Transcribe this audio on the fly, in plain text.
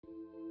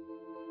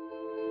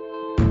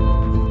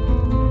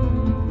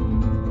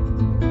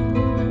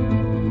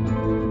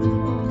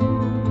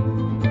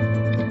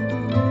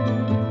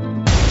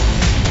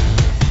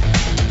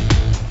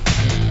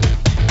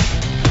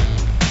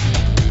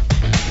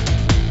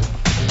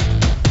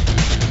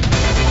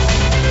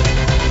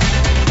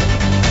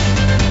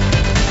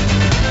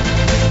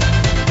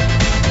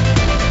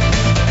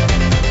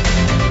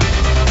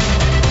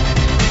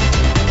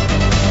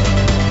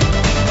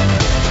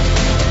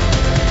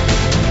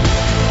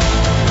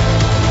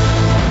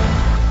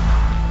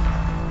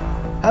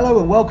Hello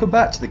and welcome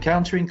back to the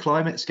Countering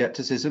Climate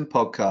Skepticism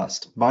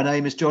podcast. My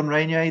name is John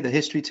Rainier, the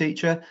history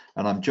teacher,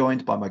 and I'm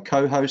joined by my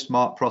co-host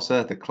Mark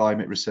Prosser, the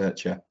climate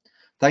researcher.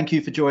 Thank you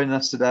for joining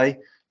us today.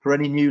 For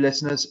any new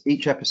listeners,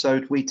 each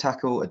episode we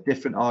tackle a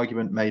different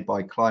argument made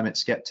by climate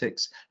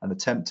skeptics and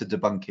attempt to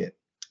debunk it.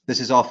 This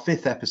is our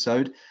 5th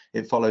episode.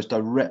 It follows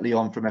directly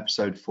on from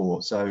episode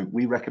 4, so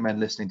we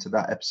recommend listening to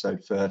that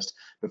episode first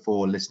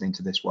before listening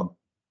to this one.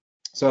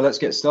 So let's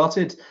get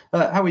started.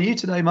 How are you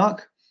today,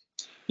 Mark?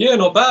 Yeah,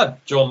 not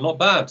bad, John, not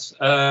bad.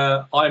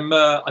 I don't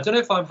know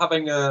if I'm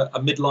having a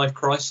midlife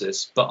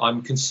crisis, but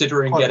I'm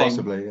considering Quite getting...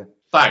 possibly, yeah.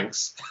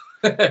 Thanks.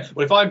 Well,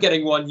 if I'm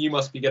getting one, you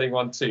must be getting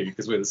one too,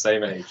 because we're the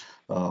same age.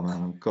 Oh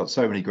man, I've got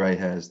so many grey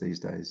hairs these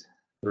days.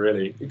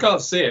 Really? You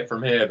can't see it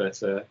from here, but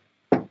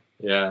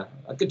yeah.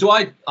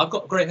 I've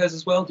got grey hairs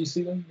as well. Do you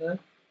see them there?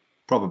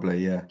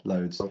 Probably, yeah,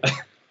 loads.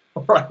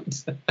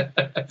 Right.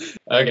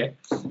 Okay.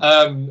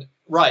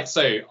 Right,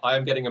 so I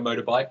am getting a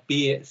motorbike,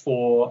 be it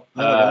for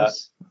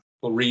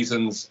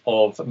reasons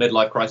of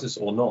midlife crisis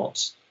or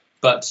not.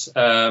 But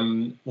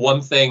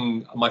one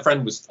thing, I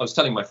was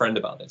telling my friend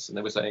about this, and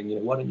they were saying,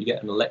 why don't you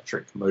get an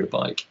electric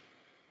motorbike?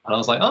 And I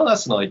was like, oh,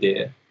 that's an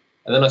idea.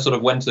 And then I sort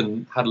of went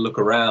and had a look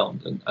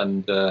around,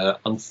 and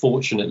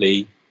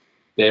unfortunately,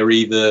 they're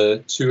either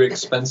too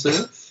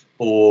expensive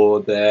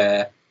or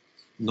they're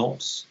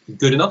not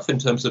good enough in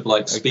terms of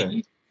speed.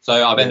 Okay.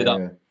 So I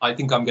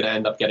think I'm going to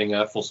end up getting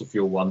a fossil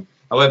fuel one.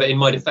 However, in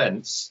my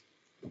defense,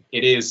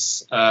 it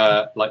is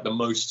the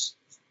most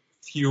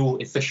fuel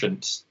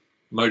efficient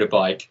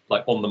motorbike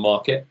on the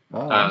market.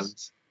 Oh,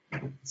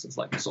 and it's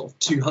like sort of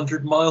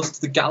 200 miles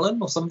to the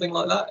gallon or something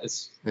like that.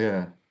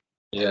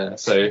 Yeah.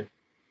 So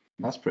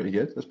that's pretty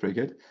good.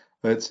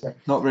 But it's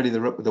not really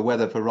the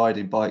weather for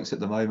riding bikes at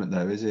the moment,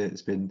 though, is it?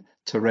 It's been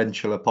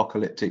torrential,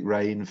 apocalyptic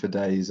rain for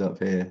days up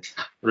here.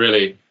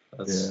 Really?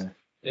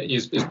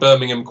 Is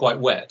Birmingham quite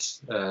wet?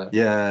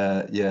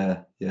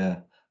 Yeah.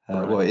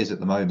 Well, it is at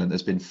the moment.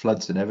 There's been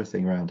floods and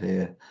everything around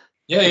here.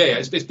 Yeah.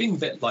 It's been a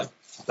bit like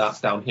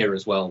that down here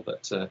as well,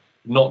 but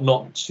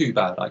not too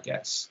bad, I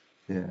guess.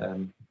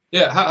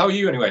 Yeah. How are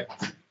you anyway?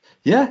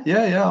 Yeah.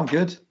 I'm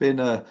good. Been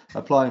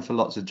applying for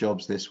lots of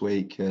jobs this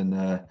week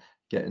and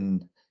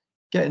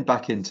getting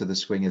back into the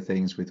swing of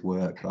things with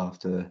work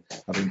after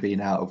having been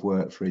out of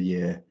work for a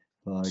year.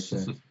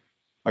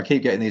 I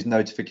keep getting these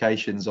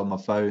notifications on my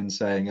phone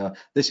saying,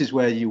 this is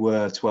where you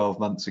were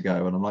 12 months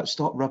ago. And I'm like,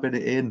 stop rubbing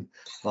it in.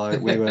 I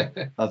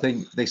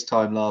think this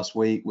time last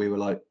week, we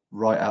were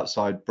right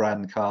outside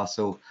Bran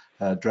Castle,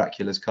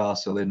 Dracula's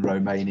castle in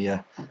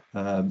Romania,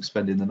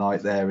 spending the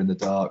night there in the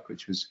dark,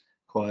 which was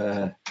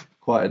quite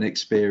an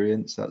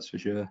experience, that's for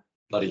sure.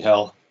 Bloody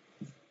hell.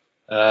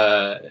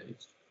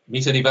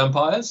 Meet any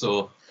vampires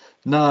or?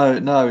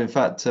 No. In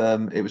fact,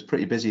 it was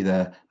pretty busy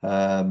there.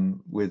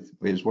 It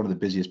was one of the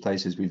busiest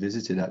places we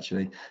visited,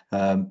 actually.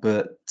 A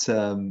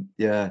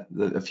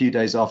few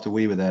days after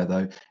we were there,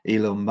 though,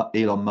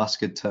 Elon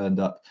Musk had turned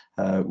up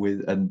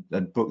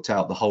and booked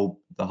out the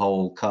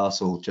whole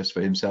castle just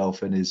for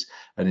himself and his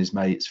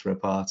mates for a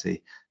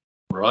party.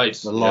 Right.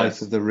 The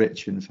life of the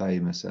rich and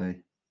famous, eh?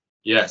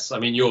 Yes. I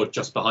mean, you're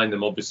just behind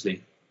them,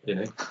 obviously.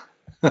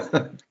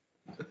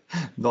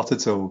 Not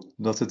at all.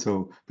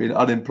 Been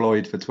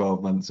unemployed for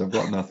 12 months. I've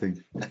got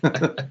nothing.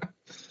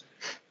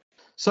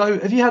 So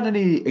have you had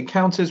any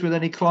encounters with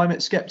any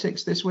climate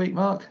skeptics this week,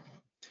 Mark?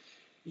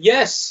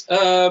 Yes,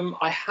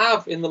 I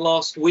have in the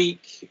last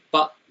week,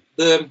 but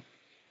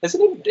there's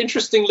an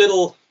interesting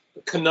little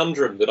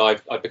conundrum that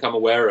I've become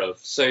aware of.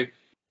 So,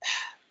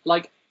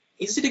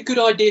 is it a good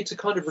idea to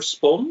kind of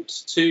respond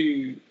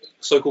to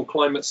so-called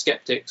climate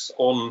skeptics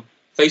on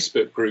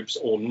Facebook groups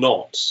or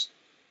not?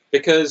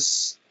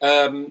 Because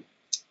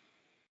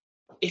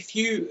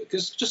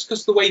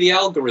because the way the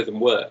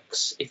algorithm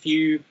works, if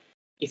you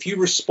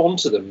respond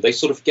to them, they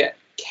sort of get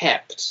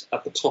kept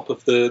at the top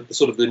of the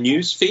sort of the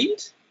news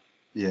feed.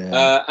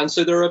 Yeah. And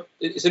so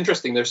it's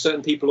interesting. There are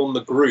certain people on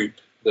the group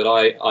that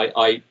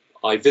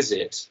I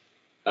visit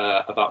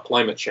about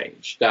climate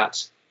change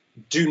that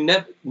do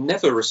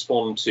never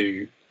respond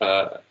to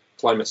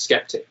climate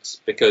skeptics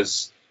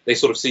because they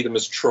sort of see them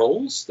as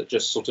trolls that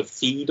just sort of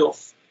feed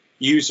off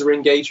user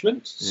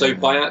engagement. So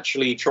by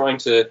actually trying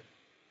to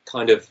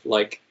kind of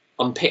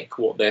unpick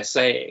what they're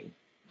saying,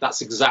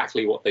 that's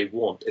exactly what they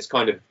want.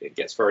 It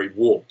gets very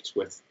warped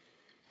with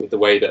the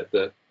way that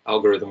the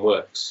algorithm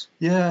works.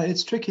 Yeah,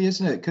 it's tricky,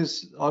 isn't it?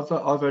 Because I've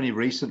only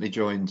recently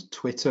joined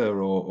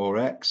Twitter or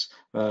X,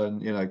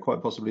 and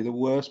quite possibly the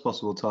worst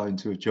possible time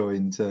to have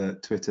joined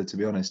Twitter, to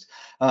be honest.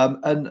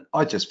 And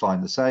I just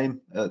find the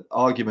same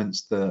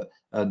arguments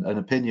and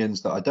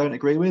opinions that I don't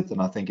agree with,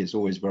 and I think it's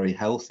always very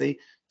healthy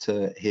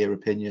to hear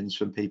opinions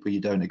from people you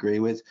don't agree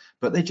with,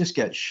 but they just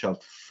get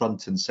shoved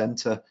front and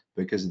center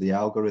because of the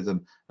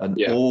algorithm, and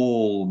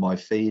all my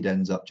feed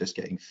ends up just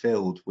getting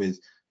filled with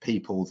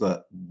people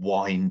that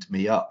wind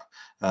me up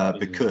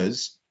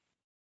because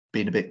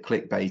being a bit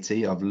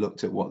clickbaity, I've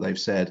looked at what they've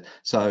said.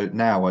 So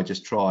now I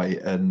just try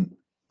and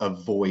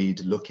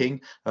avoid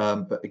looking.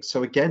 But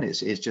so again,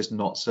 it's just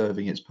not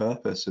serving its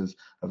purpose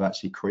of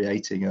actually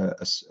creating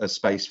a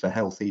space for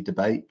healthy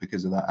debate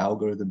because of that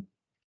algorithm.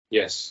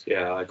 Yes,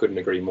 yeah, I couldn't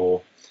agree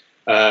more.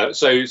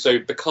 So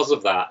because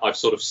of that, I've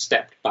sort of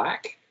stepped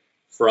back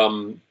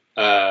from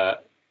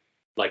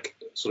like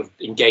sort of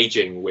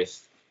engaging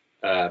with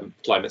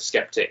climate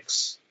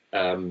skeptics.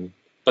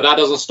 But that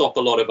doesn't stop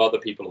a lot of other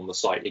people on the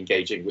site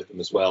engaging with them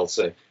as well.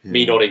 So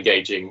me not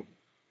engaging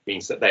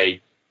means that they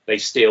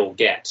still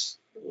get,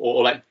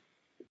 or like,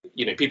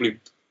 you know, people who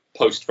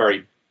post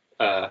very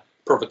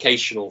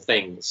provocational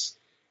things,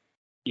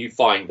 you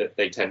find that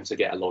they tend to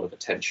get a lot of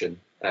attention.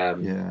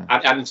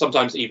 And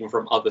sometimes even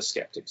from other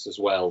skeptics as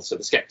well. So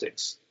the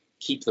skeptics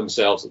keep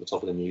themselves at the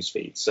top of the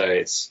newsfeed. So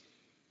it's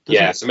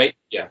Does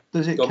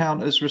it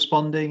count as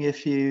responding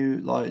if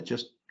you like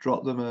just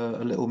drop them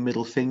a little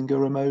middle finger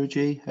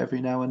emoji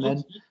every now and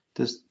then?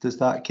 Does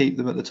that keep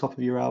them at the top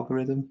of your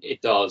algorithm?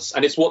 It does,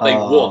 and it's what they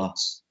want.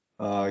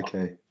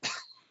 Okay.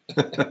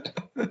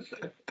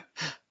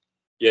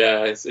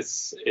 Yeah,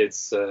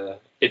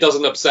 it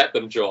doesn't upset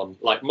them, John,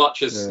 like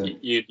much as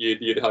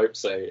you'd hope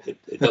so.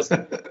 It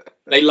doesn't.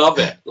 They love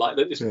it. Like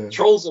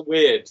trolls are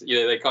weird. You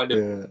know, they kind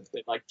of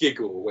they like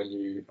giggle when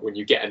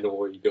you get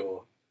annoyed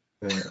or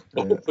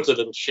put a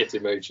little shit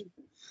emoji.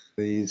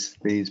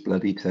 These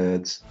bloody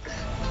turds.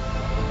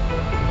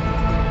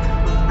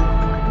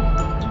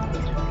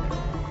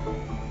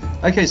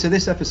 Okay, so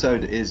this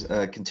episode is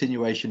a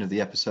continuation of the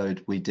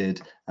episode we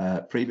did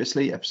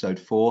previously, episode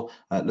 4,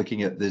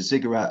 looking at the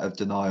ziggurat of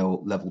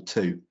denial level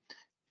 2.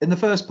 In the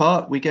first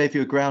part, we gave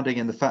you a grounding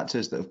in the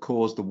factors that have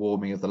caused the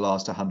warming of the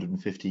last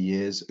 150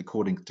 years,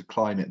 according to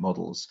climate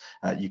models.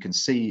 You can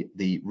see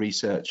the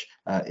research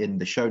in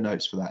the show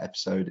notes for that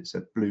episode. It's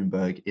a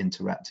Bloomberg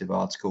interactive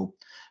article.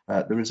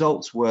 The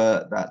results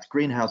were that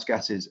greenhouse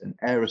gases and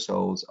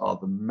aerosols are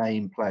the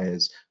main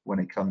players when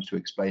it comes to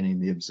explaining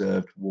the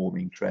observed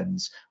warming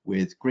trends,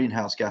 with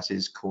greenhouse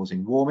gases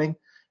causing warming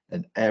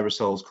and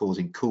aerosols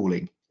causing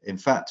cooling. In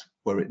fact,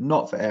 were it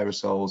not for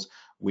aerosols,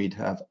 we'd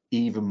have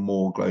even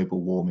more global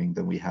warming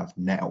than we have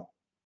now.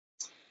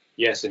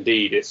 Yes,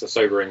 indeed. It's a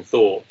sobering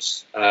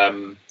thought.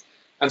 And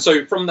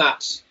so from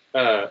that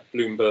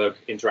Bloomberg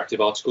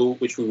interactive article,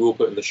 which we will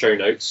put in the show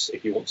notes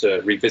if you want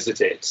to revisit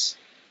it,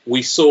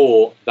 we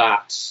saw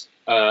that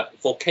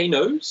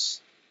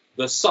volcanoes,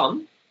 the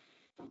sun,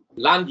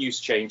 land use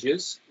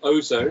changes,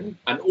 ozone,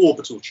 and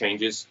orbital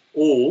changes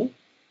all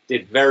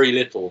did very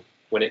little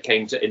when it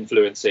came to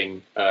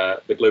influencing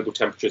the global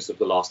temperatures of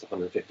the last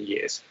 150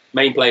 years.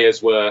 Main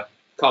players were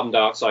carbon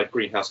dioxide,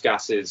 greenhouse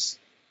gases,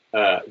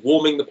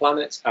 warming the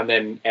planet, and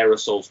then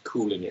aerosols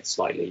cooling it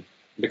slightly.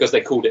 Because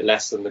they cooled it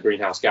less than the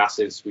greenhouse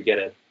gases, we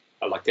get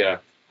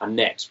a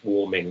net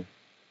warming,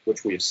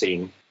 which we have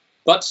seen.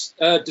 But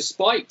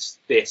despite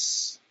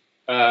this,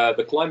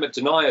 the climate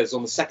deniers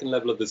on the second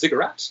level of the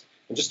ziggurat,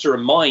 and just to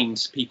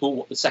remind people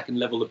what the second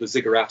level of the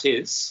ziggurat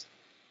is,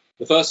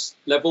 the first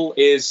level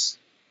is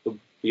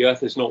the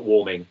Earth is not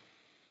warming.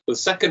 The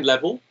second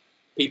level,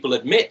 people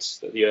admit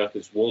that the Earth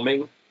is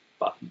warming,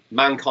 but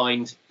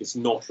mankind is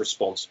not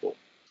responsible.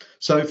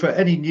 So for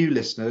any new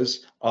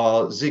listeners,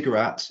 our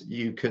ziggurat,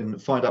 you can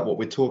find out what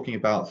we're talking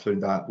about through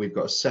that. We've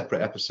got a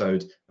separate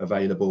episode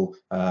available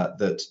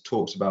that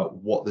talks about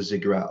what the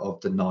ziggurat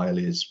of denial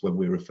is when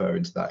we're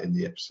referring to that in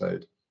the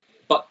episode.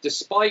 But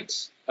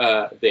despite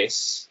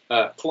this,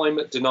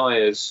 climate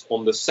deniers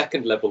on the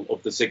second level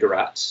of the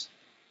ziggurat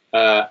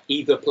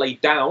either play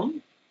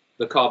down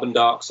the carbon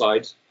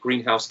dioxide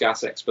greenhouse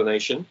gas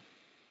explanation,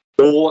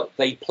 or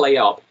they play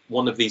up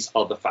one of these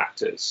other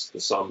factors, the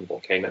sun,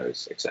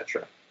 volcanoes,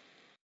 etc.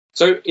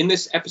 So in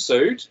this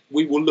episode,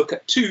 we will look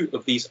at two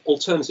of these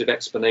alternative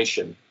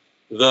explanations.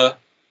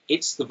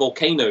 It's the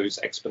volcanoes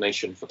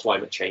explanation for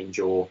climate change,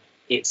 or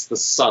it's the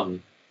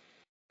sun,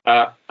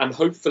 and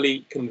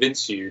hopefully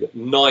convince you that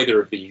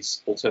neither of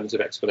these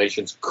alternative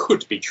explanations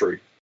could be true.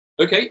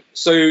 Okay,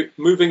 so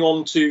moving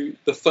on to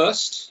the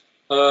first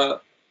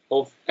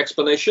of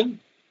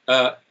explanation,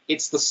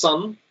 it's the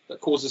sun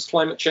that causes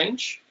climate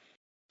change.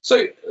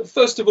 So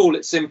first of all,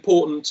 it's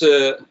important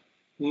to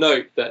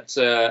note that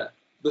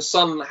the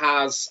sun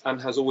has and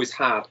has always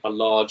had a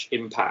large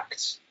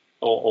impact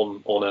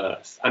on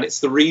Earth. And it's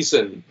the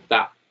reason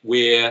that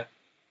if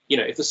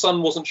the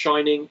sun wasn't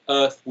shining,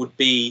 Earth would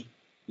be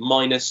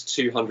minus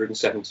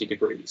 270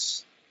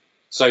 degrees.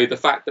 So the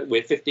fact that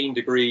we're 15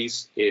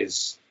 degrees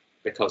is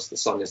because the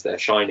sun is there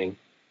shining.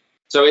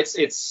 So it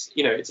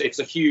has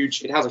a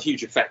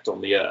huge effect on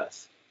the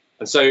Earth.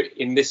 And so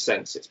in this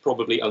sense, it's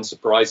probably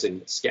unsurprising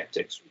that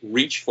skeptics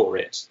reach for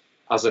it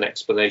as an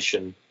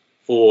explanation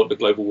for the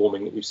global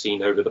warming that we've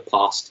seen over the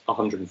past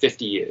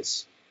 150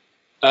 years.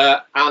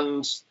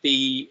 And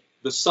the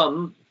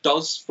sun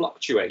does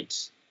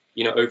fluctuate,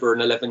 over an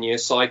 11-year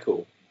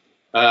cycle.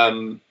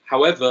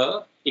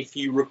 However, if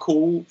you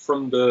recall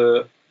from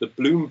the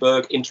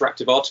Bloomberg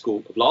interactive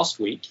article of last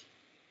week,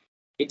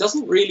 it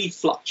doesn't really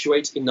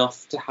fluctuate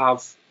enough to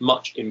have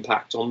much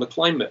impact on the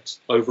climate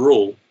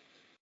overall.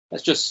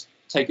 Let's just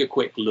take a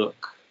quick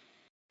look.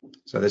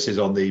 So this is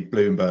on the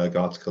Bloomberg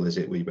article, is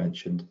it, we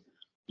mentioned?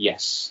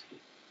 Yes.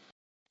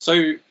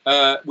 So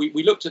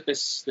we looked at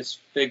this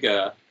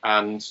figure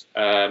and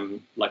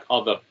like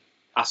other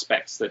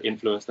aspects that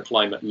influence the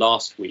climate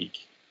last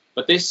week.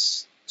 But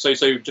this, so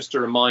just to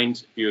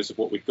remind viewers of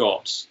what we've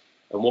got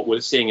and what we're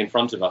seeing in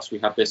front of us, we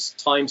have this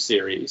time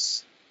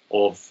series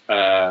of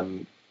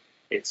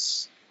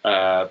it's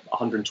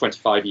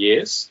 125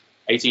 years,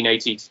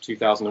 1880 to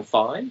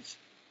 2005,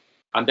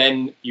 and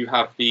then you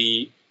have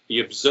the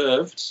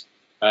observed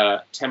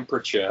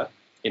temperature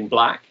in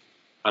black,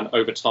 and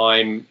over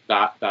time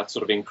that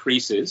sort of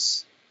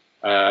increases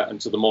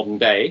until the modern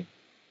day.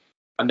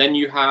 And then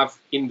you have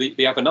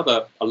they have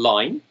a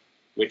line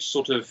which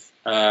sort of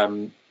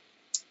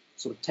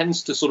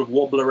tends to sort of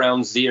wobble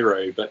around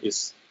zero, but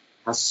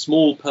has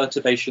small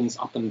perturbations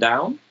up and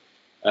down,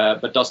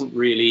 but doesn't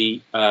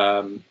really.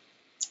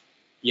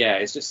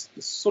 It's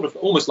sort of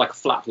almost like a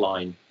flat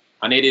line,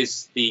 and it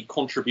is the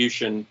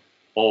contribution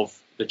of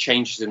the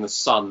changes in the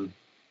sun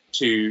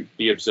to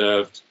the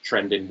observed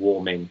trend in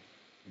warming.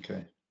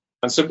 Okay.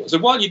 And so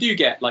while you do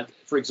get, like,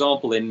 for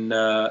example, in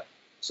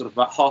sort of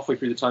about halfway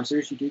through the time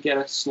series, you do get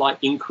a slight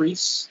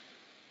increase.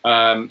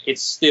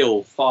 It's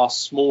still far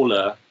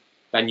smaller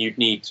than you'd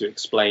need to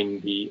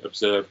explain the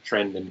observed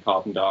trend in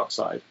carbon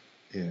dioxide.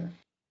 Yeah.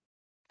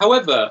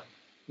 However,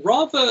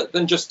 rather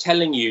than just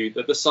telling you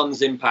that the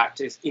sun's impact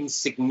is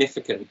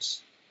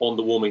insignificant on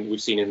the warming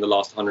we've seen in the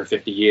last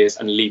 150 years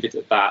and leave it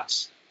at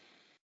that,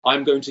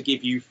 I'm going to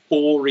give you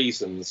 4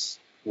 reasons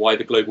why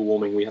the global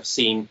warming we have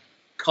seen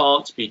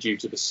can't be due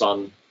to the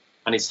sun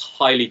and is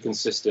highly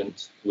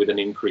consistent with an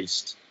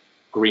increased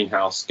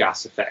greenhouse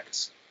gas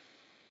effect.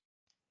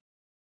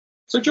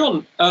 So,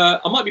 John,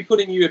 I might be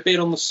putting you a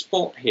bit on the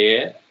spot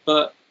here,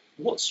 but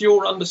what's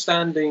your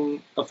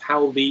understanding of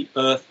how the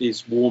Earth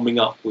is warming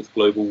up with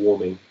global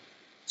warming?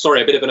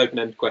 Sorry, a bit of an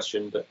open-ended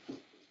question, but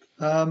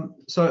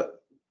so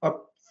I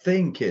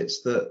think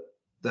it's that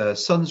the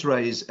sun's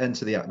rays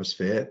enter the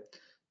atmosphere.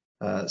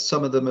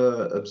 Some of them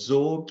are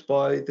absorbed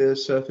by the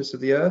surface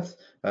of the Earth.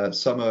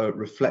 Some are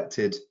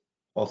reflected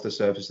off the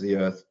surface of the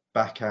Earth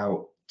back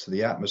out to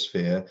the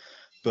atmosphere.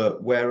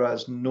 But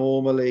whereas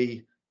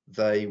normally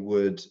they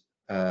would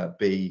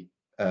be,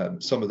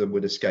 some of them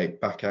would escape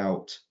back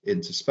out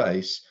into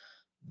space,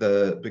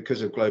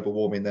 because of global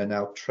warming, they're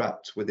now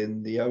trapped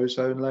within the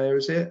ozone layer,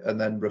 is it? And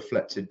then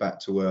reflected back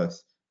to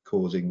Earth,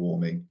 causing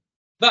warming.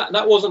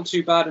 That wasn't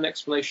too bad an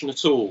explanation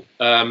at all.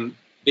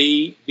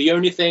 The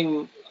only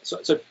thing,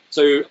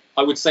 so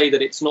I would say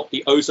that it's not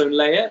the ozone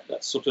layer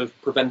that's sort of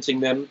preventing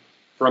them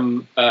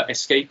from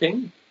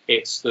escaping.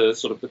 It's the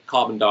sort of the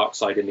carbon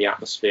dioxide in the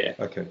atmosphere.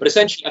 Okay. But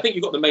essentially, I think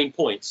you've got the main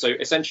point. So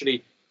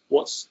essentially,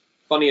 what's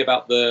funny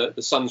about the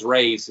sun's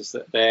rays is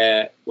that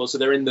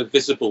they're in the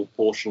visible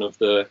portion of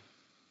the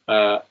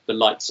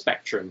light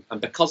spectrum,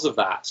 and because of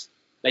that,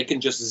 they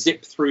can just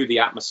zip through the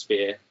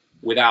atmosphere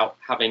without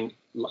having,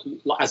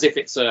 as if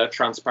it's a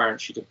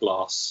transparent sheet of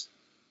glass.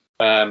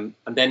 And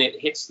then it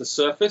hits the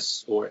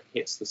surface, or it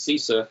hits the sea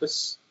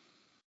surface,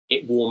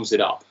 it warms it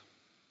up.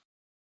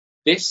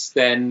 This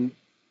then,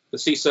 the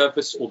sea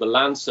surface or the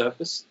land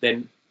surface,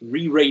 then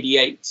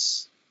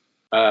re-radiates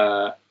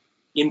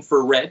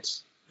infrared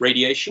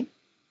radiation.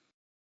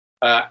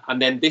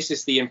 And then this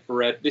is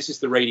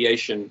the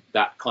radiation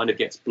that kind of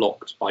gets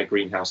blocked by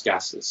greenhouse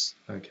gases.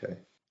 Okay.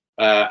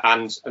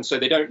 And so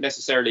they don't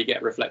necessarily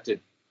get reflected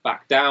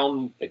back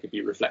down. They could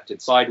be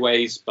reflected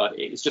sideways, but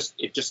it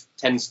just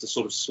tends to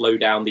sort of slow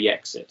down the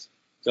exit.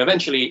 So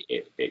eventually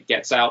it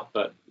gets out,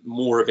 but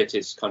more of it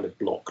is kind of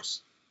blocked,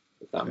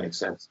 if that makes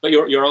sense. But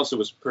your answer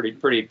was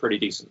pretty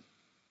decent.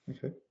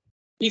 Okay.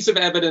 Piece of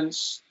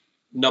evidence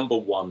number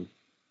 1.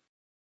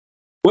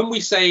 When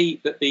we say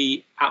that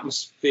the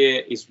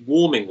atmosphere is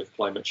warming with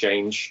climate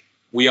change,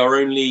 we are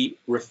only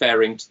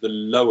referring to the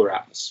lower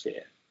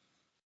atmosphere.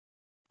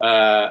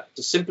 To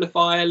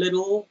simplify a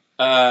little,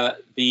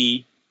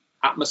 the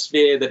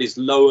atmosphere that is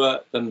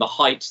lower than the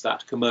height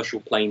that commercial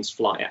planes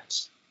fly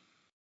at.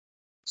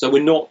 So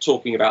we're not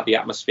talking about the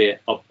atmosphere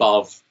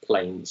above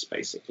planes,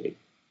 basically.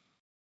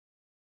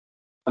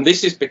 And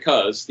this is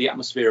because the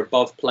atmosphere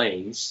above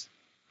planes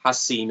has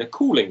seen a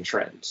cooling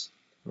trend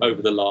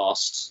over the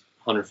last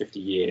 150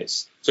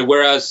 years. So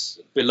whereas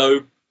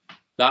below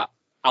that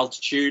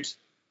altitude,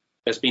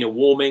 there's been a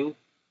warming,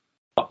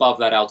 above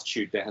that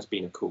altitude, there has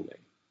been a cooling.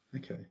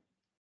 Okay.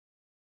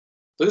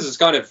 So this is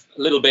kind of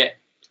a little bit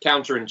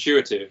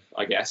counterintuitive,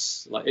 I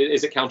guess. Like,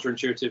 is it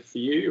counterintuitive for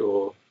you,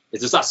 or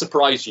does that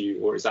surprise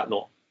you, or is that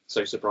not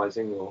so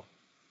surprising? Or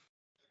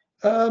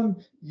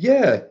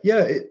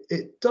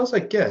it does, I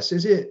guess.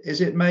 Is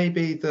it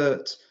maybe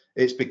that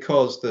it's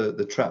because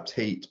the trapped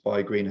heat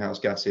by greenhouse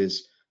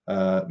gases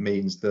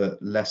means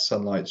that less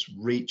sunlight's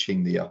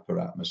reaching the upper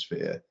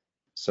atmosphere,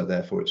 so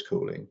therefore it's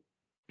cooling?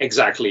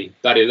 Exactly.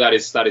 That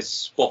is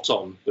spot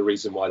on. The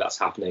reason why that's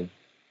happening.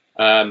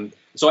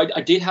 So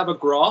I did have a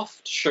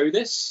graph to show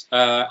this.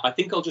 I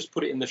think I'll just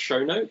put it in the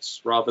show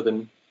notes rather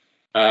than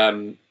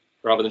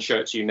show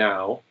it to you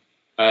now.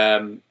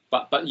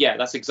 But yeah,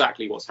 that's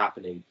exactly what's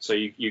happening. So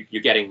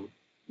you're getting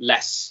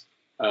less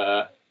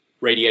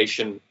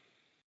radiation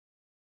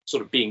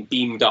sort of being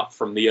beamed up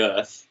from the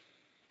Earth,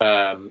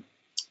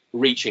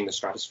 reaching the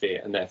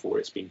stratosphere, and therefore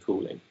it's been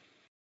cooling.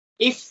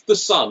 If the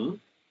sun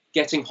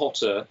getting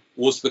hotter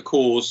was the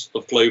cause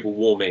of global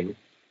warming,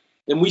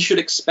 then we should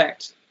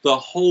expect the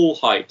whole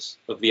height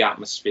of the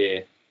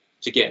atmosphere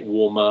to get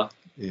warmer,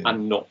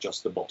 and not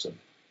just the bottom.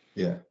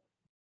 Yeah.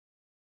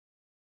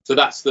 So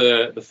that's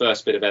the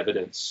first bit of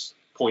evidence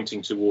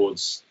pointing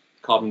towards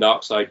carbon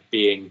dioxide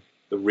being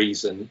the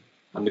reason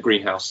and the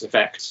greenhouse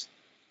effect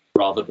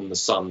rather than the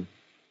sun.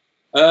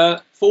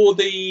 For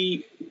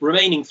the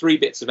remaining 3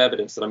 bits of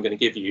evidence that I'm going to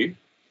give you,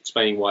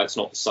 explaining why it's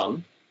not the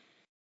sun,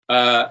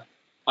 I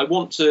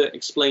want to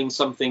explain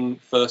something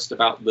first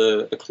about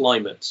the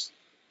climate,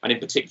 and in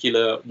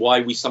particular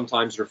why we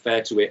sometimes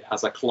refer to it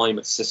as a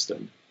climate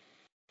system.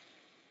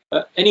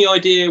 Any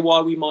idea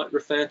why we might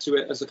refer to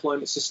it as a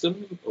climate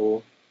system?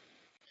 Or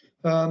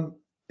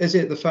is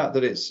it the fact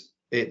that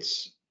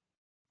it's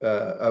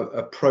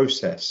a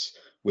process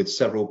with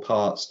several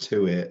parts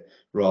to it,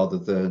 rather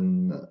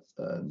than,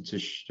 to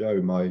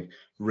show my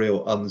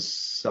real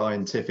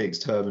unscientific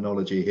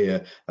terminology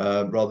here,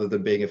 rather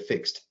than being a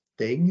fixed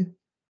thing?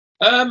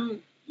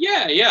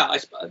 Yeah.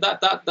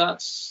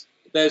 That's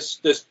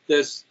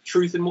there's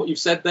truth in what you've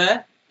said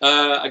there.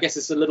 I guess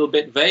it's a little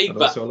bit vague, And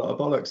but also a lot of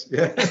bollocks.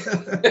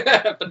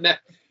 Yeah. but no,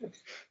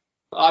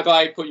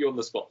 I put you on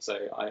the spot, so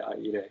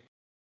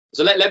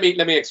So let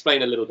me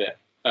explain a little bit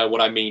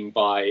what I mean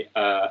by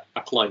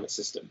a climate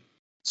system.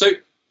 So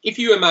if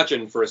you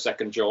imagine for a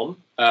second, John,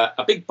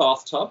 a big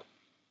bathtub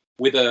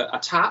with a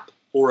tap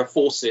or a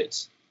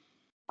faucet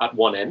at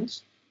one end,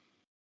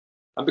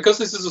 and because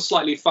this is a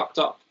slightly fucked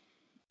up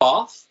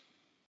bath,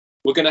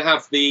 we're going to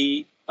have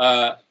the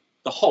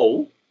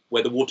hole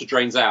where the water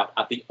drains out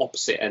at the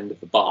opposite end of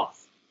the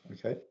bath.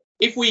 Okay.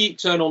 If we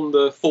turn on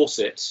the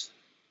faucet,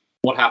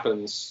 what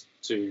happens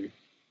to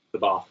the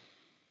bath?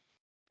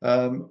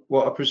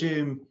 Well, I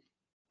presume,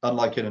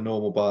 unlike in a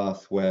normal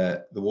bath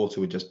where the water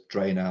would just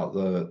drain out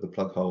the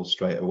plug hole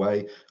straight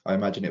away, I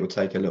imagine it would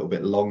take a little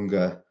bit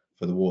longer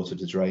for the water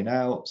to drain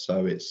out.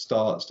 So it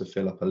starts to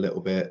fill up a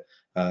little bit,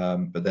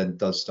 but then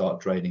does start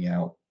draining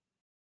out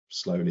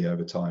slowly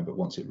over time, but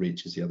once it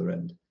reaches the other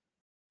end.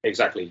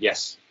 Exactly,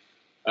 yes.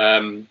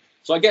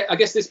 So I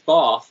guess this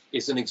bath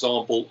is an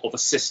example of a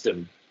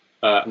system,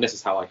 and this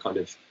is how I kind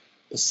of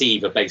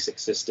perceive a basic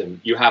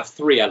system. You have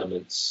 3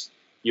 elements.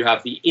 You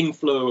have the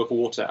inflow of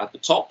water at the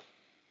top,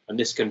 and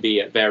this can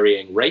be at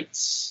varying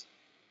rates.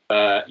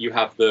 You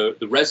have the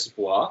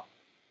reservoir,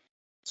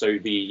 so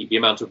the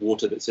amount of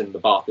water that's in the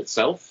bath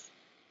itself,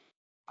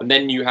 and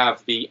then you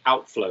have the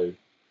outflow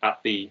at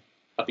the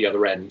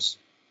other end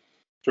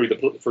through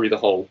the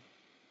hole.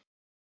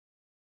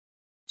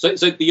 So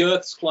the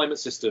Earth's climate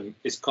system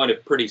is kind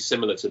of pretty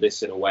similar to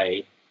this in a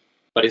way,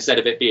 but instead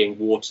of it being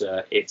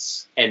water,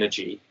 it's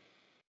energy.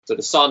 So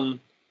the sun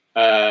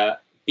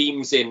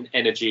beams in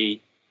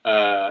energy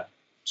to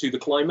the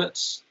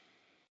climate.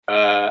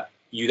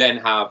 You then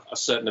have a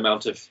certain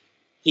amount of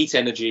heat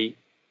energy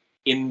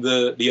in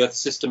the Earth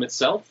system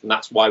itself, and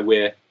that's why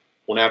we're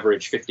on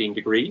average 15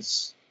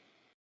 degrees.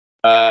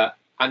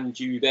 And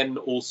you then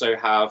also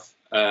have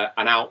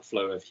an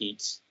outflow of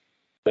heat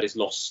that is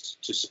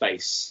lost to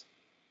space.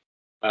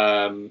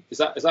 Is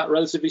that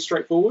relatively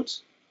straightforward?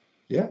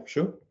 Yeah,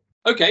 sure.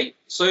 Okay,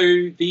 so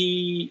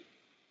the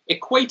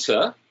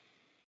equator,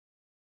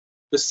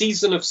 the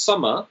season of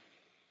summer,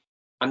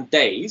 and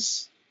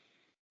days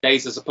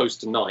as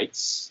opposed to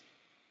nights,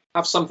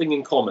 have something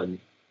in common,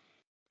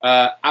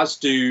 as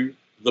do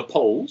the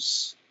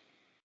poles,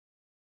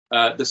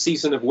 the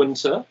season of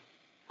winter,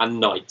 and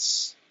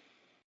nights.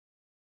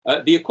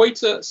 The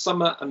equator,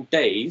 summer, and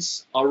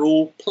days are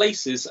all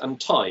places and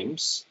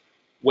times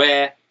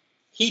where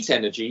heat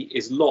energy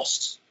is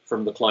lost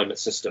from the climate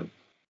system.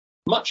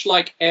 Much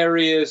like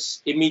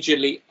areas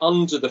immediately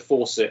under the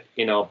faucet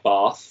in our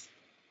bath,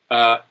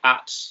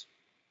 at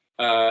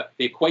the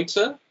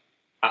equator,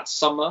 at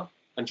summer,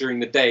 and during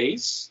the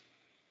days,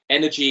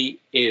 energy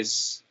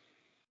is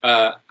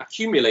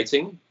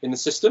accumulating in the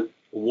system,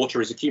 or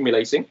water is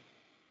accumulating,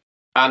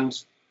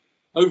 and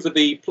over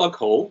the plug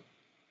hole,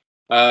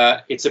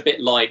 it's a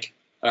bit like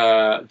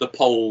the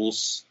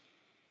poles,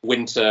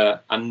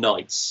 winter and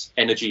nights.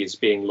 Energy is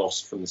being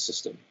lost from the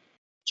system.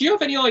 Do you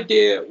have any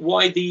idea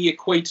why the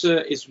equator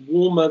is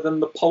warmer than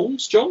the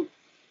poles, John?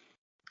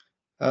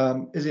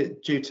 Is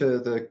it due to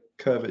the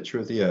curvature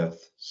of the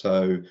Earth?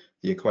 So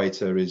the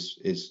equator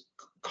is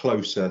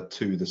closer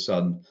to the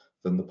sun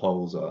than the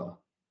poles are.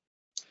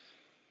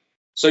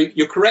 So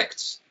you're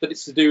correct that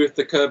it's to do with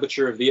the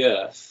curvature of the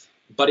Earth,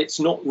 but it's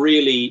not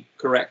really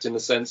correct in the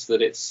sense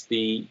that it's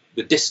the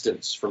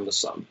distance from the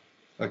sun.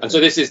 Okay. And so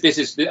this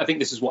is I think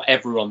this is what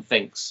everyone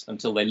thinks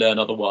until they learn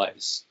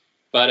otherwise.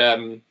 But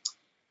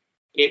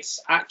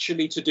it's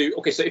actually to do.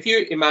 Okay, so if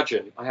you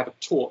imagine I have a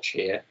torch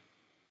here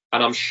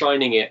and I'm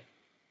shining it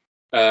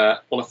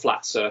on a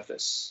flat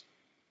surface,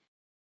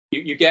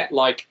 you get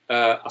like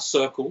a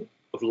circle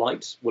of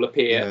light will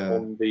appear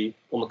on the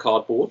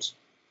cardboard.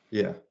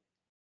 Yeah.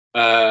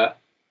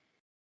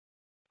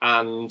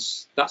 and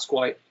that's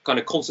quite kind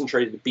of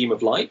concentrated beam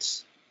of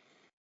light.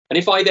 And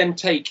if I then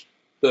take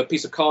the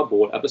piece of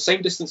cardboard at the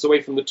same distance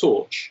away from the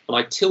torch and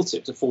I tilt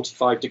it to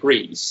 45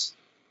 degrees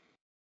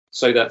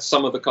so that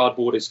some of the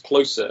cardboard is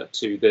closer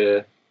to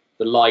the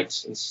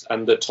light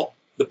and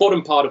the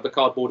bottom part of the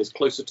cardboard is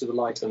closer to the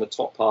light and the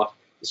top part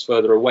is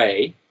further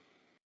away,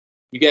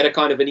 you get a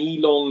kind of an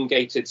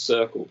elongated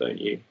circle, don't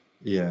you?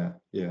 Yeah,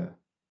 yeah.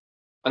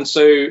 And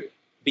so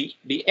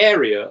the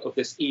area of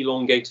this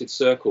elongated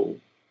circle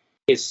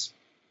is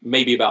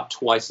maybe about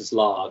twice as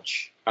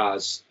large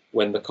as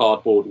when the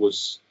cardboard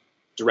was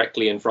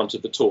directly in front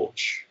of the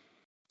torch.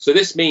 So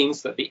this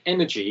means that the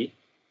energy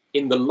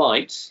in the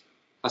light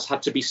has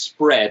had to be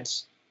spread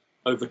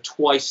over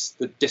twice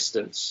the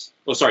distance,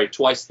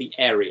 twice the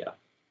area.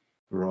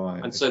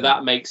 Right. And so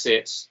that makes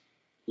it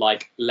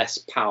like less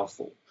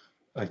powerful.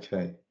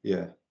 Okay,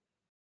 yeah.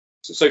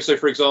 So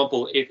for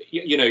example, if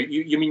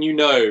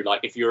like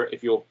if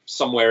you're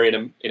somewhere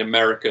in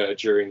America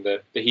during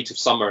the heat of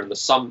summer and the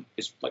sun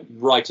is like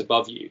right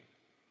above you,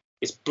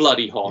 it's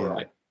bloody hot,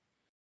 right?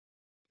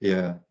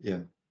 Yeah, yeah.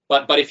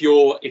 But if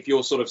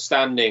you're sort of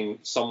standing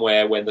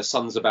somewhere when the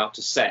sun's about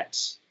to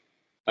set,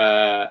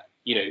 the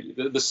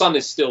sun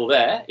is still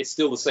there, it's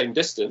still the same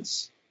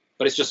distance,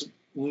 but it's just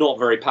not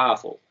very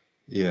powerful.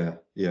 Yeah,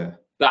 yeah.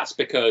 That's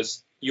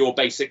because you're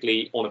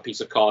basically on a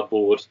piece of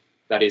cardboard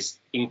that is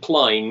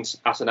inclined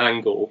at an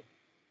angle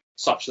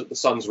such that the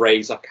sun's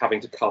rays are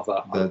having to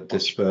cover. They're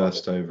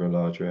dispersed over a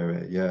larger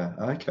area. Yeah.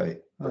 Okay.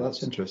 Oh,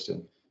 that's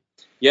interesting.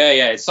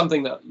 Yeah. It's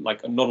something that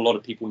like not a lot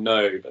of people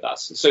know, but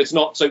it's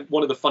not. So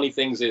one of the funny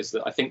things is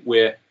that I think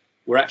we're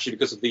actually,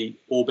 because of the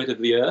orbit of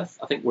the Earth,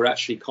 I think we're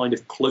actually kind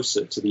of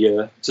closer to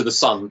the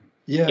sun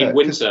in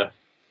winter.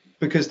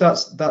 Because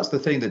that's the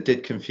thing that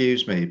did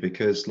confuse me,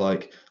 because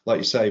like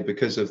you say,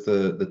 because of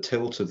the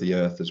tilt of the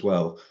Earth as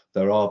well,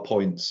 there are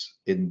points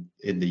in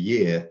the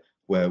year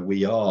where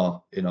we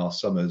are in our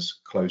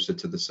summers closer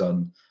to the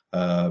sun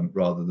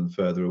rather than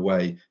further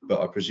away. But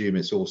I presume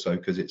it's also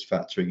because it's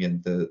factoring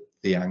in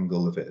the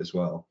angle of it as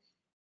well.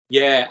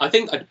 Yeah, I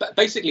think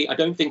basically I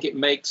don't think it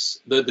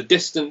makes the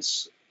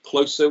distance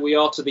closer we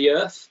are to the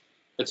Earth,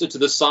 to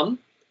the sun.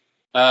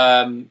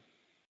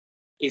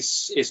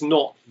 Is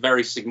not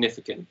very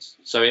significant.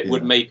 So it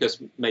would make us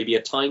maybe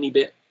a tiny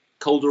bit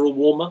colder or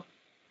warmer,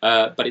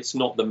 but it's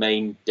not the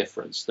main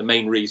difference. The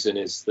main reason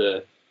is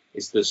the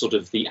sort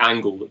of the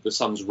angle that the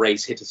sun's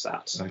rays hit us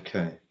at.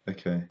 Okay.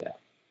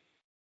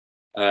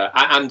 Yeah.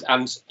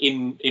 And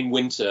in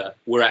winter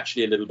we're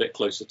actually a little bit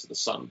closer to the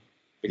sun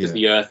because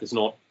the Earth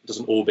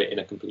doesn't orbit in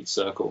a complete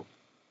circle.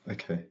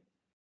 Okay.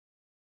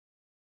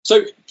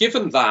 So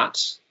given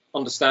that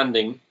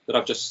understanding that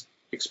I've just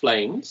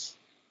explained,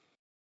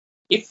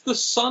 if the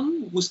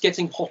sun was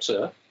getting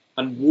hotter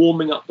and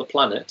warming up the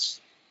planet,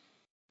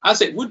 as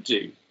it would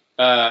do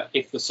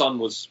if the sun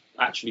was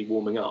actually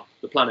warming up,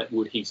 the planet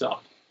would heat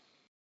up.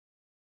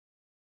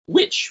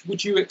 Which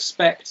would you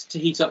expect to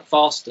heat up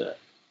faster,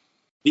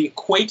 the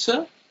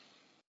equator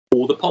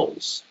or the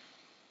poles?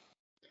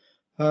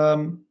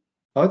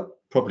 I'd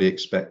probably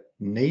expect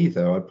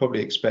neither. I'd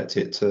probably expect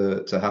it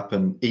to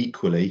happen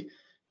equally,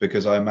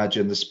 because I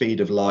imagine the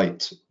speed of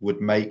light would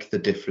make the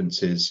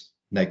differences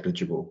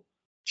negligible.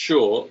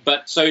 Sure,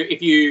 but so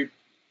if you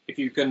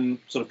can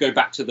sort of go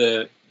back to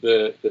the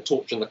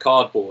torch and the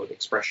cardboard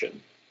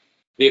expression,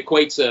 the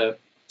equator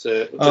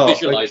to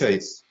visualize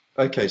this.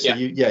 Okay, so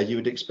you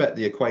would expect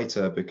the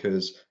equator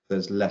because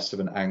there's less of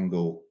an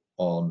angle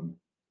on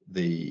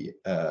the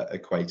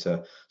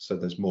equator, so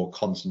there's more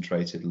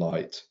concentrated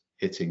light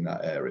hitting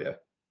that area.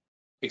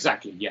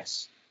 Exactly,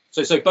 yes.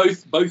 So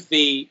both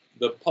the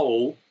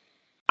pole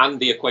and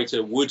the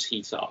equator would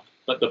heat up,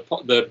 but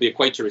the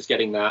equator is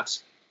getting that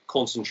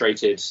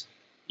concentrated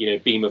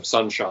beam of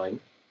sunshine,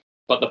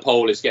 but the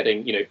pole is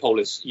getting pole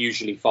is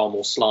usually far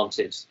more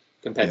slanted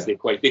compared to the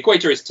equator. The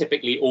equator is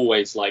typically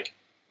always like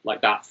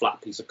that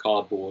flat piece of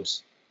cardboard,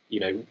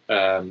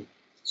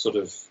 sort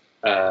of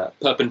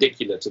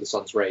perpendicular to the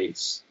sun's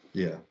rays.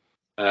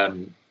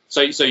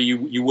 So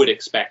you would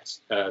expect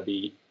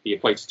the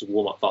equator to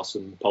warm up faster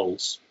than the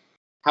poles.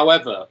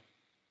 However,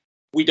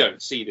 we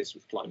don't see this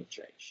with climate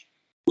change.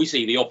 We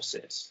see the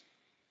opposite.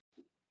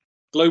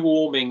 Global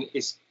warming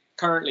is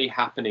currently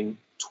happening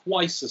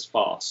twice as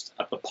fast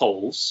at the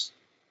poles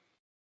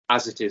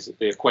as it is at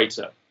the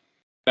equator.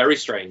 Very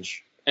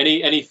strange.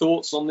 Any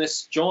thoughts on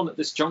this, John, at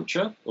this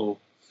juncture? Or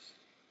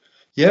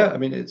I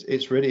mean,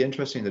 it's really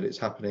interesting that it's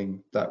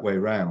happening that way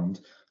round.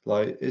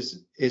 Like,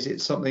 is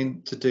it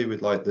something to do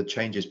with like the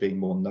changes being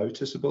more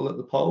noticeable at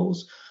the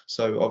poles?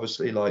 So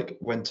obviously, like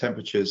when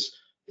temperatures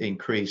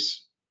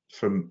increase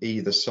from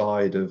either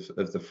side of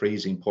the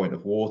freezing point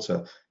of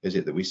water, is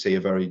it that we see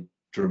a very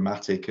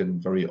dramatic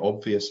and very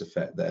obvious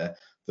effect there,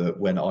 that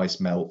when ice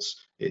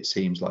melts it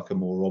seems like a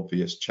more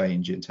obvious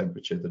change in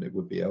temperature than it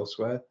would be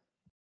elsewhere?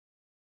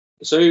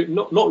 So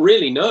not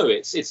really, no.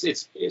 It's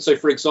so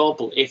for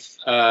example, if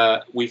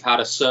we've had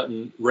a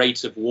certain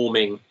rate of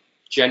warming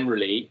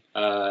generally,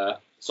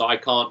 so I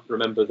can't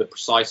remember the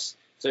precise,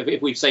 so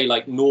if we say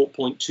like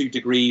 0.2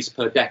 degrees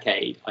per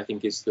decade, I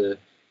think is the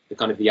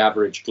kind of the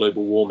average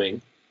global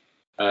warming.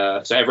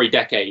 So every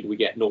decade we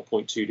get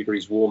 0.2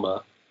 degrees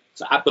warmer.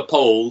 So at the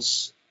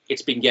poles,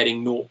 it's been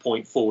getting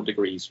 0.4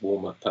 degrees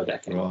warmer per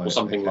decade, or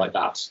something like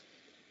that.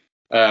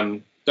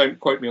 Don't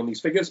quote me on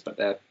these figures, but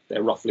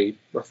they're roughly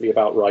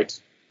about right.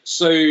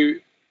 So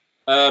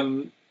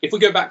if we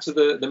go back to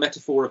the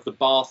metaphor of the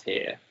bath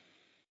here,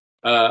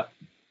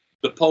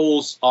 the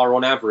poles are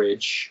on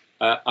average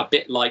a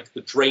bit like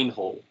the drain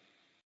hole,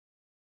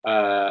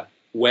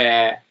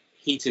 where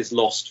heat is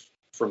lost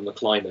from the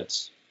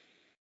climate.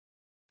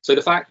 So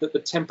the fact that the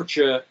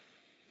temperature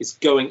is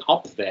going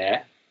up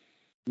there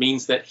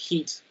means that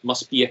heat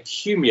must be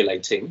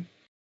accumulating,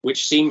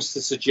 which seems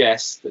to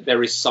suggest that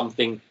there is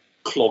something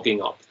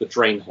clogging up the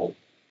drain hole,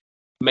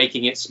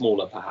 making it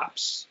smaller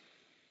perhaps,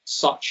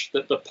 such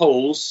that the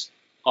poles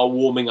are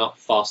warming up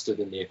faster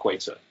than the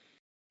equator. Do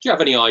you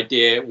have any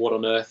idea what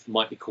on earth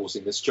might be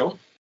causing this, John?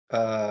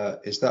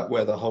 Is that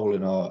where the hole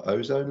in our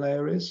ozone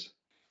layer is?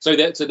 So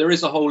there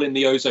is a hole in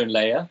the ozone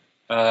layer,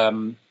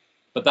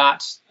 but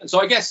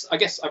I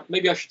guess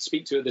maybe I should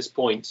speak to at this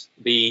point.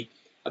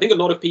 I think a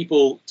lot of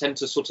people tend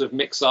to sort of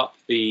mix up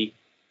the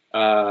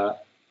ozone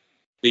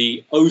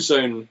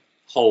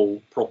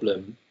hole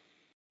problem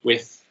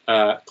with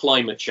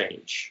climate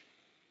change.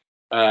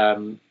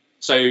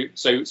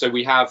 So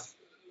we have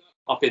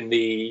up in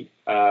the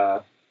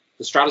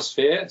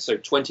stratosphere, so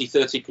 20,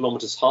 30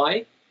 kilometers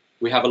high,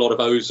 we have a lot of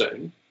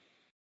ozone.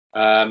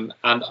 And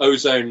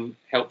ozone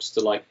helps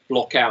to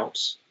block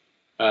out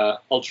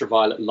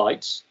ultraviolet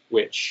light,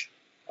 which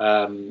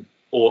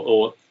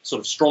or sort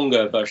of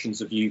stronger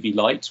versions of UV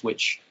light,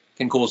 which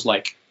can cause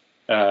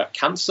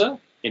cancer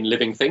in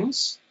living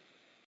things.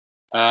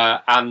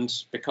 And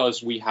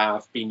because we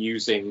have been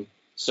using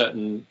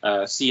certain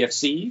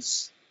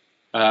CFCs,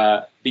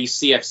 these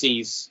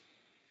CFCs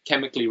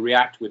chemically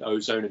react with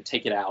ozone and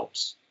take it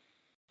out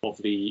of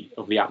the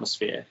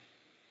atmosphere.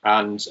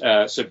 And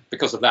so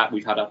because of that,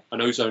 we've had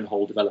an ozone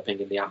hole developing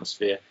in the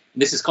atmosphere.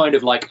 And this is kind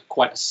of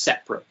quite a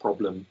separate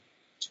problem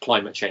to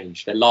climate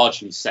change. They're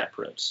largely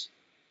separate.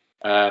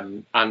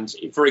 And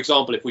for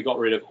example, if we got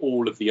rid of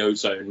all of the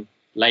ozone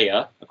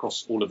layer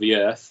across all of the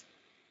Earth,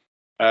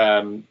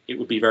 it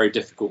would be very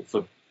difficult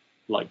for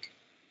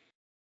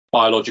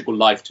biological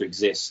life to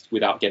exist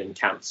without getting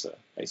cancer,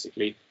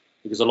 basically,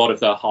 because a lot of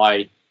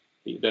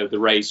the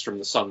rays from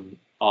the sun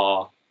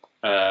are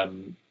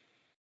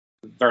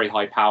very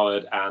high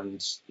powered,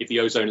 and if the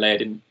ozone layer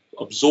didn't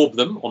absorb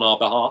them on our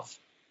behalf,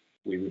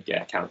 we would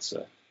get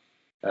cancer.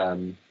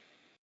 And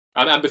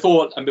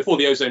before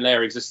the ozone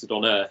layer existed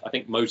on Earth, I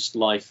think most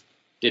life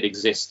did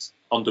exist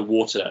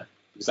underwater,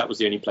 because that was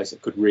the only place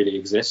it could really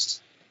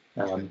exist.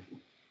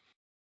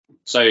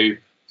 So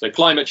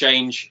climate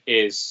change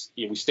is,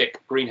 we stick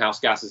greenhouse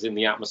gases in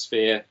the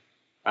atmosphere,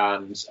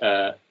 and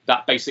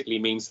that basically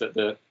means that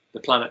the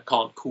planet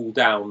can't cool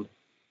down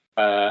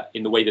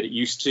in the way that it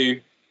used to,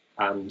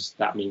 and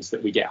that means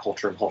that we get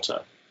hotter and hotter.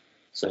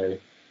 So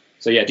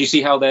yeah, do you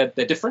see how they're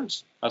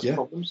different as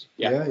problems?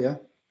 Yeah.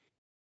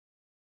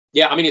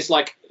 Yeah, I mean, it's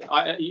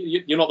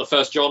you're not the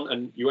first, John,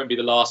 and you won't be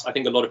the last. I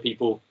think a lot of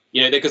people,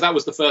 because that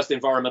was the first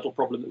environmental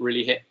problem that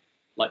really hit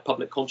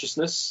public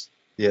consciousness.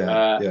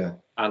 Yeah.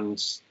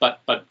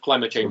 But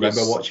climate change.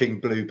 Remember watching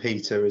Blue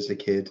Peter as a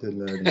kid and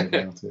learning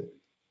about it.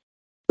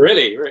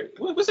 Really?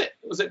 What was it?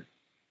 Was it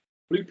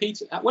Blue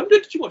Peter? When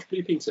did you watch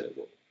Blue Peter?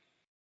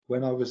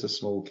 When I was a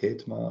small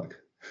kid,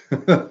 Mark.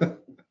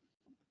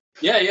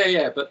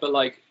 Yeah. But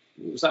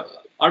was that?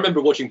 I remember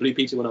watching Blue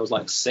Peter when I was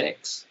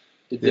 6.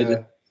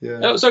 Yeah.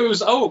 So it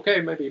was. Oh,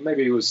 okay.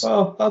 Maybe it was.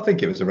 Well, I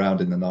think it was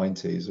around in the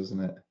 90s,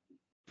 wasn't it?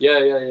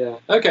 Yeah.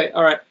 Okay.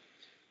 All right.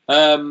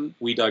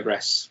 We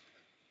digress.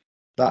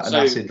 That and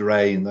acid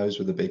rain, those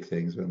were the big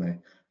things, weren't they?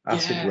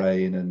 Acid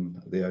rain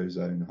and the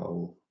ozone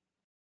hole.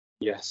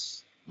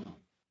 Yes.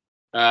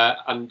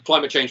 And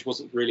climate change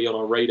wasn't really on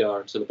our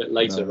radar until a bit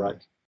later, right?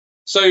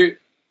 So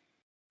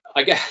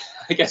I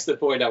guess the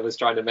point I was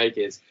trying to make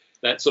is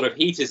that sort of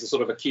heat is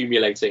sort of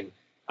accumulating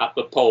at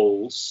the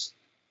poles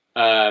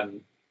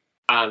and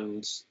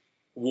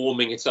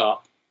warming it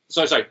up.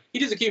 Sorry,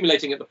 heat is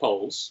accumulating at the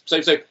poles. So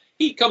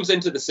heat comes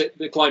into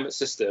the climate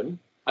system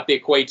at the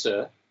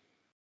equator.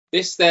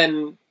 This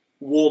then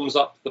warms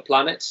up the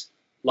planet.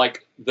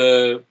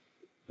 The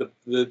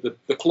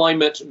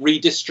climate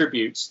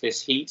redistributes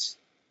this heat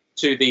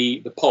to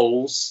the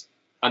poles,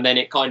 and then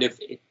it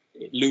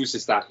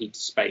loses that heat to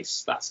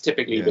space. That's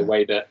typically the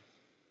way that.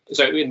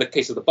 So in the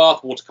case of the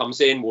bath, water comes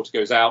in, water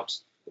goes out.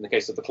 In the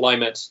case of the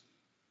climate,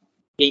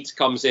 heat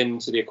comes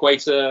into the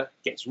equator,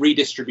 gets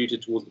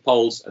redistributed towards the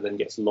poles, and then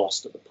gets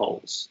lost at the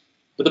poles.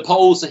 But the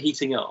poles are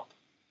heating up,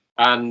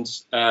 and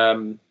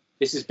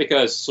this is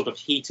because sort of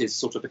heat is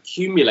sort of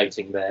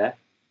accumulating there,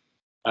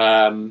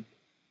 and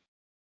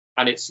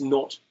it's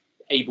not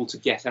able to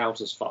get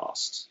out as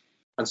fast.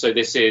 And so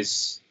this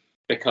is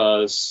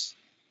because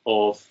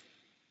of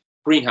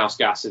greenhouse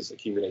gases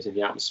accumulating in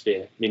the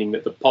atmosphere, meaning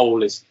that the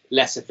pole is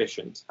less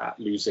efficient at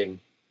losing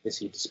this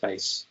heat to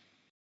space.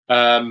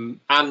 And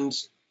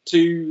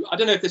I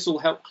don't know if this will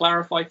help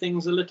clarify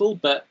things a little,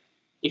 but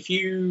if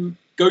you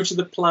go to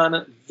the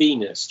planet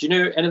Venus, do you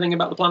know anything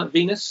about the planet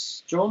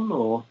Venus, John?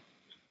 Or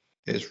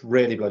It's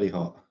really bloody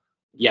hot.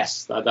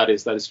 Yes, that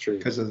is true.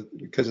 Because of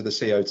the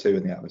CO2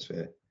 in the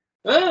atmosphere.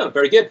 Oh,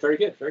 very good, very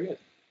good, very good.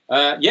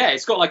 Yeah,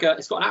 it's got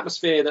an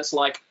atmosphere that's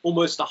like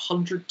almost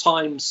 100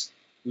 times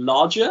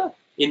larger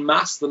in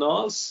mass than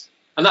ours,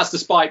 and that's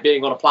despite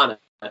being on a planet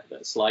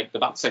that's like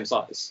about the same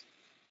size.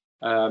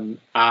 And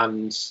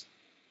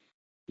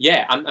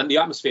the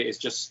atmosphere is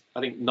just, I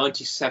think,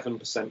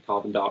 97%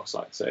 carbon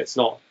dioxide. So it's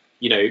not,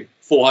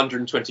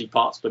 420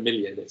 parts per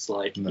million. It's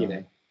like,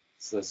 No.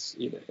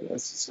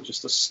 it's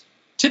just a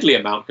tiddly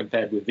amount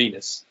compared with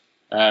Venus.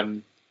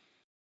 But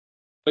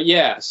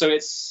yeah, so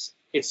it's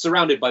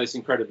surrounded by this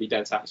incredibly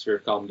dense atmosphere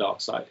of carbon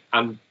dioxide,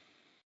 and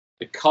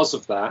because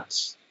of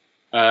that,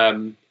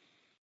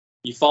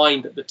 you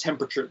find that the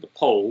temperature at the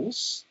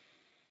poles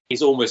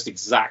is almost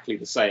exactly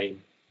the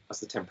same as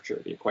the temperature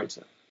at the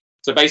equator.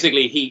 So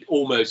basically, heat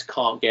almost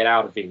can't get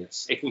out of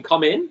Venus. It can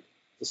come in,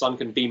 the sun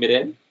can beam it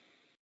in,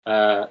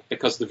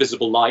 because the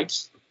visible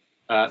light,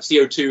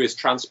 CO2 is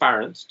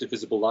transparent to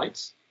visible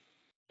light.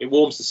 It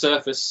warms the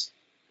surface.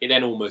 It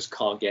then almost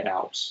can't get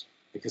out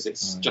because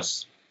it's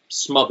just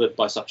smothered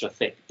by such a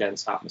thick,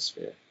 dense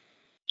atmosphere.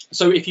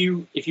 So if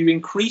you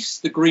increase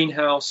the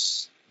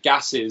greenhouse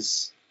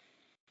gases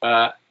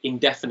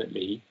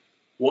indefinitely,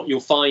 what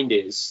you'll find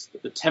is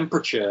that the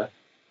temperature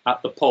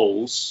at the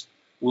poles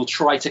will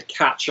try to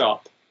catch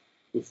up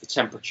with the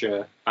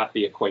temperature at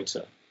the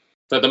equator.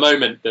 So at the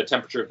moment, the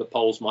temperature of the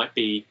poles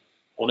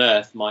on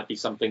Earth might be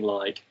something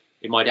like,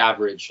 it might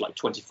average like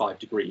 25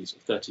 degrees or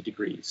 30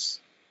 degrees.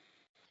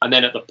 And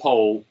then at the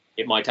pole,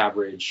 it might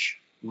average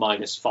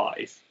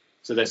 -5.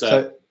 So there's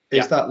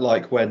is that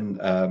like when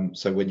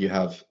when you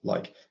have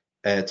like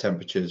air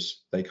temperatures,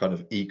 they kind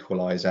of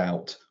equalize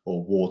out,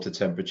 or water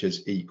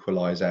temperatures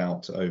equalize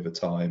out over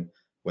time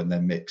when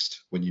they're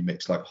mixed? When you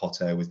mix like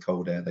hot air with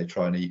cold air, they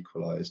try and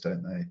equalize,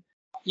 don't they?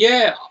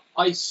 Yeah,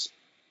 I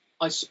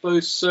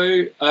suppose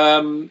so.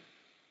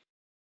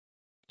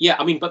 Yeah,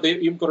 I mean, but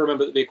you've got to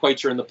remember that the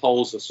equator and the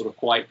poles are sort of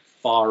quite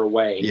far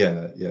away.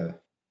 Yeah.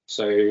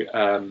 So,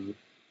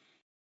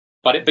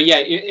 but yeah,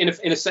 in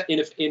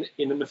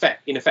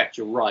effect,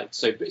 you're right.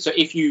 So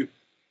if you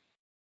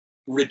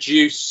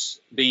reduce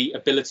the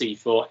ability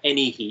for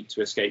any heat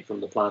to escape from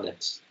the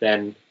planet,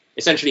 then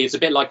essentially it's a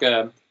bit like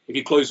if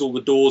you close all the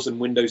doors and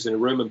windows in a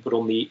room and put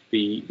on the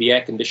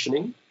air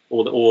conditioning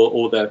or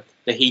the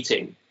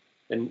heating,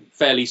 then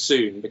fairly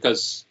soon,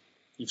 because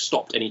you've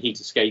stopped any heat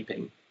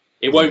escaping,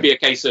 it won't be a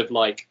case of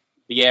like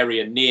the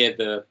area near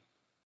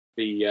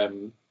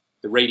the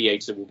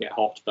radiator will get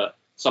hot, but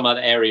some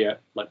other area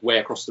like way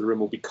across the room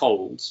will be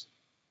cold.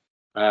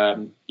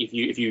 If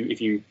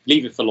you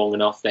leave it for long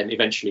enough, then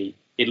eventually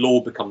it'll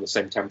all become the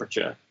same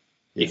temperature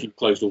if you've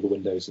closed all the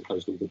windows and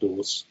closed all the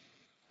doors.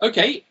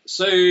 Okay,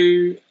 so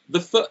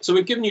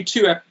we've given you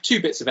two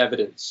bits of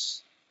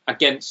evidence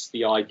against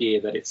the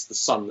idea that it's the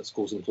sun that's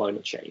causing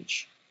climate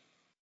change.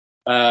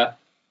 The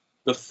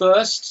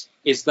first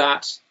is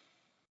that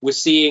we're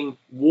seeing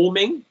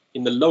warming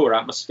in the lower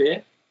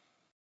atmosphere,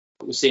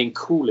 but we're seeing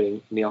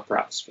cooling in the upper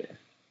atmosphere.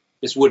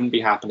 This wouldn't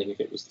be happening if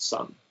it was the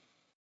sun.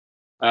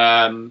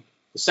 The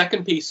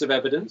second piece of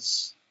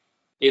evidence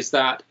is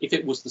that if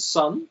it was the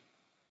sun,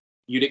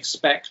 you'd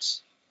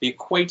expect the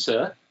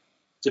equator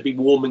to be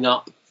warming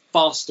up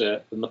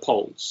faster than the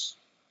poles.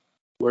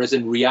 Whereas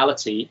in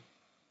reality,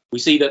 we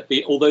see that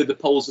although the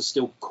poles are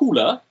still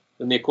cooler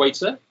than the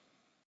equator,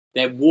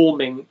 they're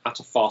warming at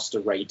a faster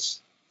rate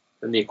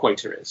than the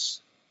equator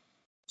is.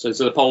 So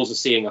the poles are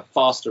seeing a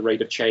faster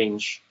rate of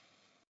change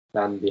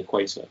than the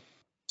equator.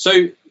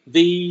 So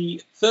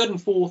the third and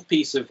fourth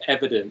piece of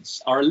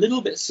evidence are a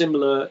little bit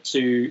similar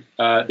to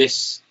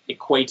this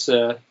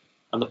equator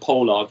and the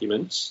pole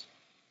argument.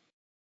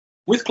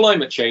 With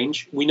climate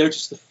change, we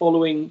notice the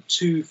following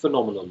two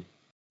phenomenon.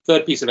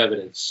 Third piece of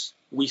evidence,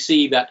 we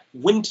see that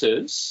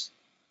winters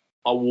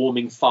are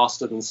warming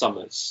faster than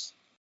summers.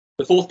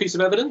 The fourth piece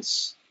of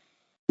evidence,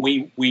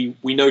 we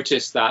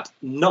notice that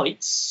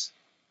nights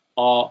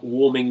are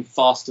warming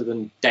faster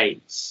than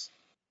days.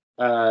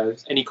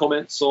 Any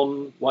comments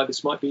on why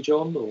this might be,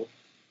 John?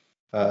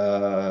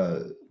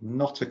 Or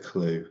not a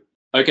clue.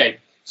 Okay,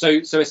 so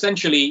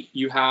essentially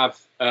you have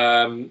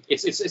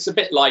it's a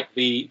bit like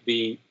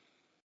the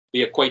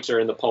equator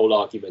and the pole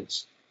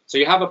argument. So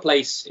you have a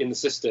place in the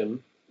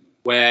system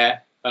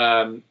where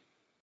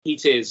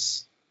heat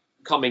is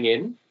coming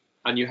in,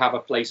 and you have a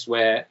place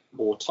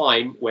or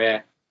time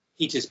where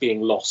heat is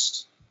being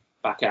lost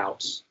back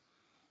out.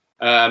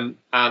 And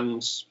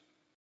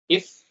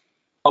if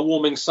a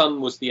warming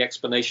sun was the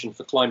explanation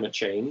for climate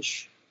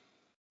change,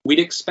 we'd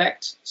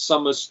expect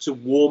summers to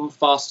warm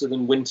faster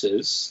than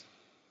winters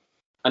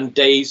and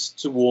days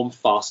to warm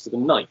faster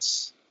than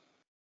nights.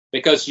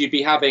 Because you'd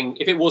be having,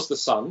 if it was the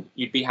sun,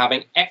 you'd be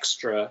having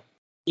extra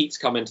heat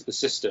come into the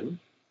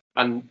system.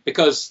 And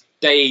because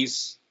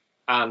days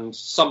and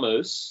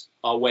summers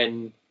are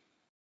when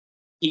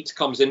heat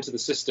comes into the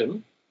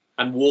system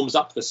and warms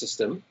up the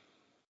system,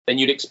 then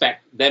you'd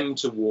expect them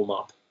to warm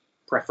up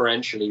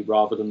preferentially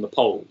rather than the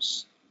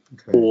poles.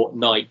 Okay. or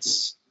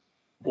nights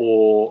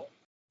or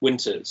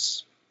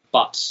winters.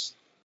 But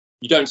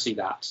you don't see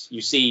that.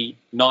 You see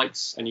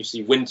nights and you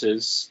see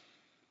winters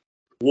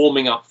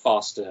warming up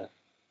faster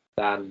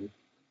than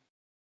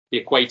the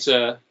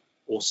equator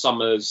or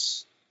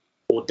summers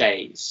or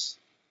days.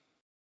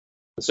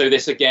 So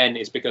this again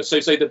is because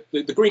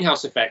the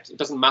greenhouse effect, it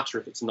doesn't matter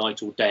if it's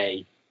night or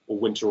day or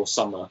winter or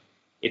summer.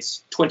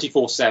 It's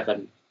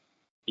 24/7,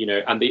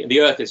 and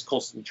the Earth is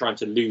constantly trying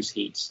to lose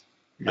heat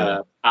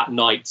at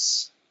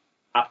nights,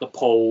 at the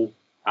pole,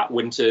 at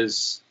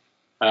winters.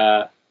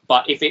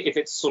 But if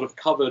it's sort of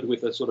covered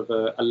with a sort of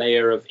a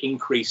layer of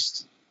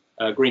increased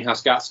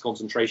greenhouse gas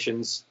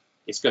concentrations,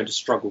 it's going to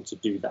struggle to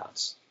do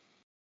that.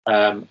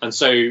 And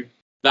so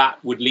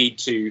that would lead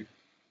to,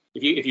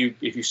 if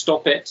you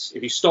stop it,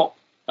 if you stop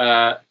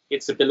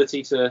its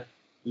ability to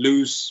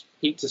lose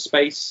heat to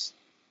space,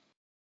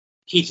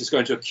 heat is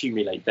going to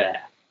accumulate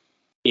there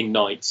in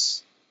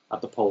nights,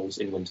 at the poles,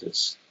 in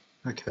winters.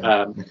 Okay.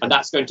 And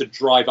that's going to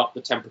drive up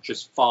the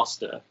temperatures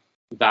faster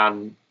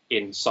than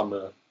in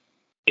summer,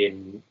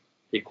 in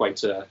the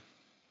equator,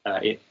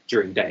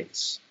 during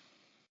days.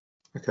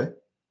 Okay.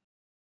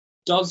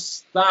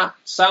 Does that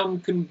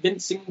sound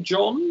convincing,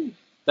 John?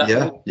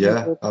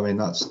 Yeah. I mean,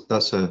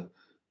 that's a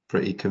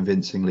pretty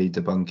convincingly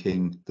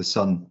debunking the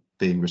sun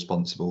being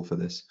responsible for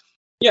this.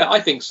 Yeah, I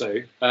think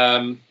so.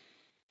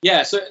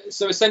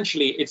 So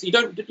essentially, it's you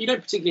don't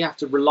particularly have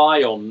to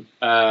rely on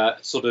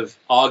sort of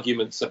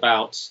arguments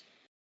about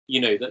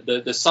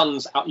the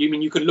sun's out.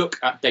 You can look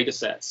at data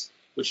sets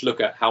which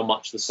look at how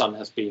much the sun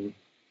has been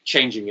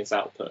changing its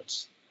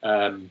output,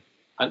 and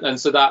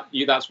so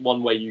that's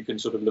one way you can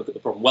sort of look at the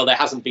problem. Well, there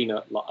hasn't been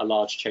a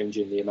large change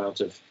in the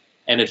amount of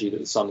energy that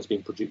the sun has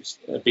been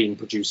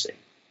producing.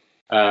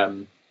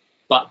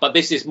 But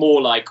this is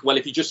more like, well,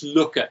 if you just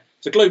look at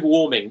global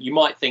warming, you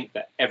might think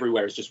that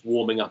everywhere is just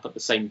warming up at the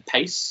same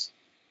pace,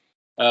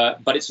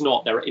 but it's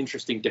not. There are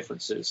interesting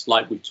differences,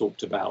 like we've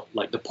talked about,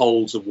 like the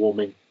poles are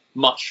warming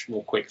much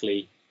more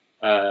quickly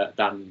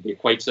than the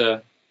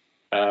equator.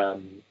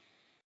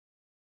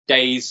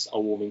 Nights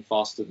are warming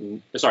faster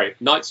than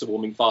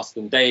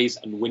days,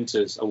 and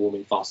winters are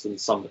warming faster than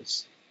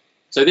summers.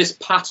 So this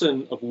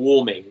pattern of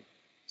warming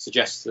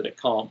suggests that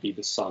it can't be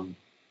the sun,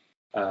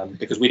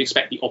 because we'd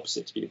expect the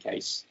opposite to be the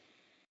case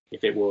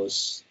if it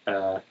was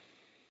the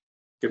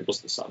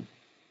sun.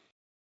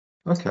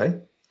 Okay.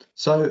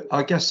 So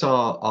I guess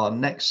our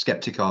next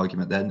skeptic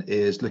argument then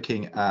is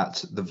looking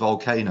at the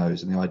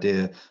volcanoes and the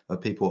idea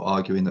of people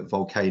arguing that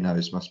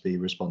volcanoes must be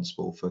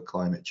responsible for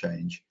climate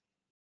change.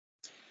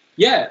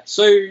 Yeah.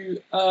 So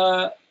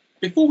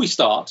before we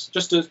start,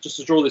 just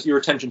to draw your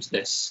attention to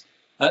this,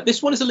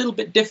 this one is a little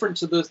bit different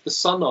to the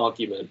sun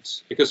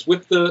argument, because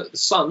with the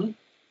sun,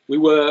 we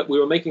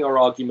were making our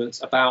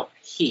arguments about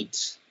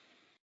heat.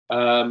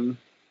 For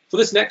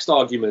this next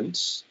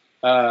argument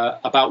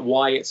about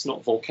why it's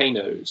not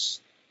volcanoes,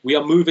 we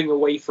are moving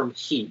away from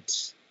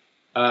heat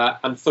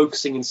and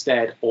focusing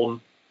instead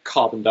on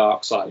carbon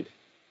dioxide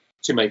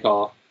to make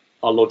our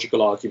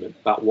logical argument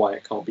about why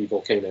it can't be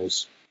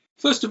volcanoes.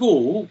 First of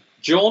all,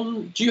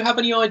 John, do you have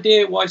any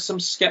idea why some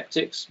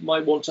skeptics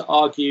might want to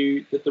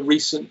argue that the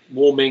recent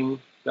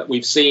warming that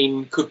we've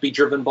seen could be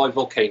driven by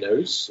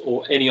volcanoes,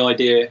 or any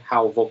idea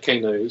how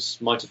volcanoes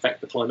might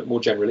affect the climate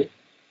more generally?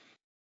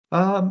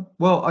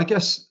 Well, I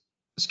guess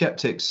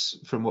skeptics,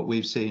 from what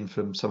we've seen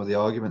from some of the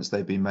arguments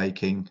they've been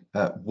making,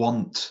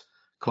 want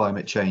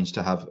climate change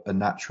to have a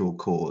natural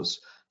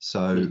cause.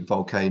 So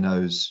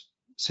volcanoes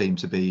seem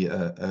to be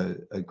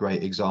a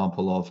great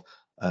example of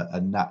a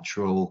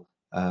natural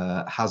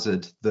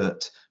hazard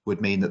that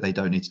would mean that they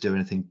don't need to do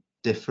anything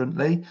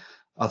differently.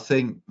 I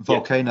think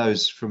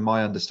volcanoes, from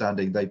my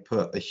understanding, they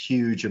put a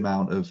huge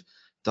amount of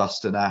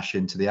dust and ash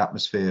into the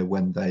atmosphere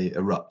when they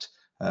erupt,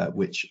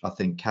 which I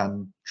think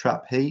can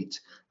trap heat.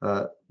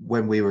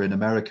 When we were in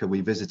America,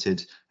 we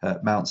visited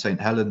Mount St.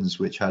 Helens,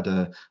 which had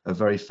a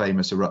very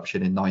famous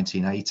eruption in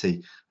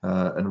 1980,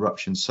 an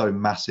eruption so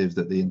massive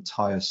that the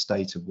entire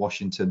state of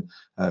Washington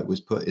was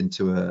put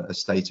into a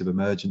state of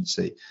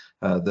emergency.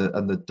 And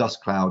the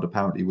dust cloud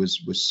apparently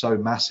was so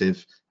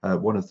massive.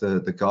 One of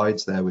the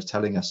guides there was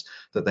telling us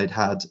that they'd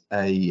had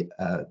a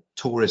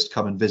tourist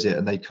come and visit,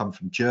 and they'd come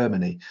from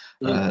Germany,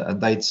 and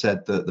they'd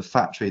said that the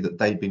factory that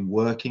they'd been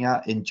working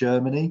at in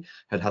Germany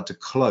had to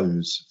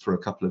close for a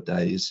couple of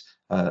days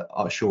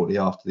shortly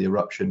after the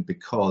eruption,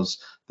 because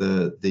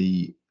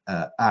the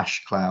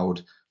ash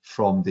cloud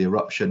from the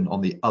eruption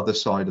on the other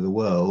side of the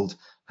world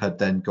had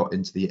then got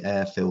into the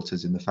air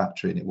filters in the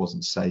factory, and it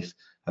wasn't safe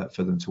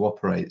for them to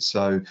operate.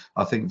 So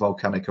I think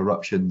volcanic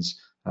eruptions,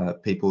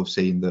 people have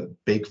seen that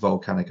big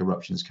volcanic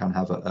eruptions can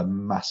have a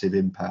massive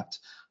impact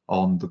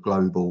on the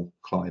global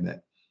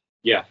climate.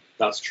 Yeah,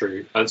 that's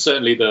true, and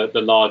certainly the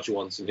larger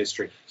ones in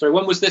history. So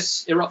when was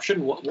this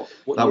eruption? What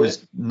that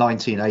was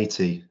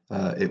 1980.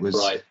 It was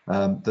right.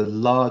 The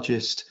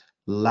largest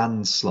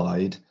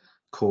landslide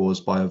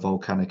caused by a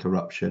volcanic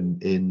eruption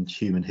in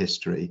human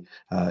history,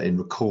 in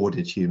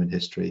recorded human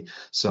history.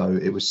 So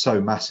it was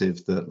so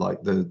massive that like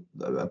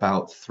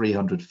about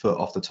 300 foot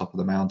off the top of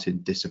the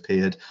mountain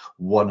disappeared.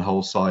 One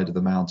whole side of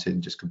the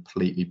mountain just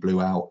completely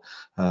blew out.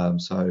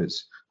 So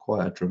it's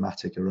quite a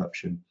dramatic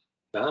eruption.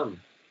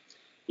 Damn.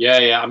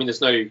 Yeah. I mean,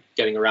 there's no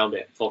getting around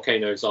it.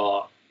 Volcanoes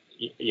are,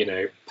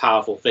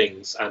 powerful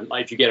things, and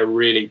like, if you get a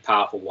really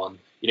powerful one,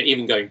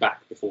 even going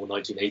back before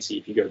 1980,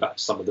 if you go back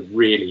to some of the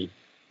really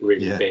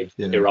big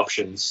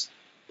eruptions,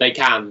 they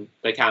can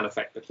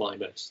affect the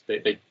climate.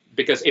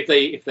 Because if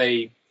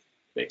they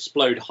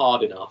explode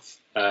hard enough,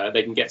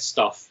 they can get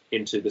stuff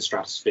into the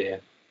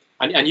stratosphere,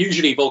 and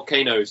usually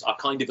volcanoes are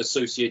kind of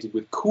associated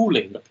with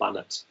cooling the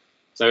planet.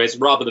 So it's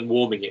rather than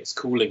warming it, it's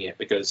cooling it,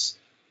 because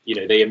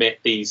they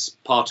emit these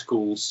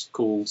particles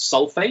called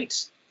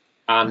sulfate,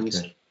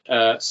 and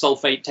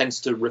sulfate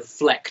tends to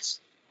reflect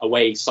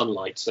away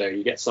sunlight. So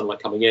you get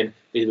sunlight coming in,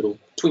 these little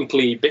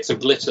twinkly bits of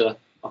glitter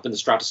up in the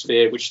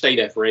stratosphere, which stay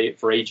there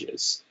for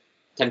ages,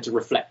 tend to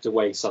reflect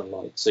away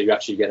sunlight. So you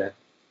actually get a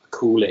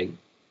cooling.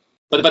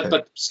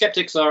 But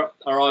skeptics are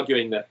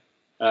arguing that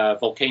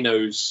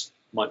volcanoes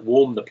might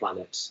warm the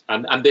planet,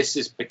 and this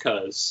is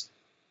because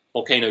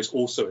volcanoes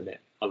also emit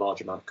a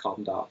large amount of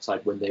carbon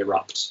dioxide when they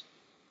erupt.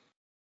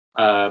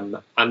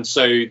 And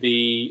so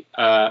the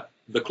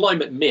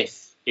climate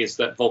myth is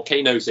that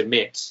volcanoes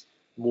emit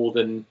more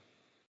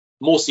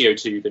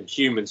CO2 than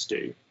humans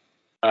do.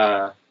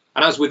 And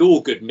as with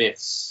all good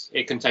myths,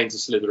 it contains a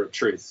slither of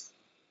truth.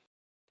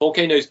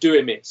 Volcanoes do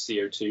emit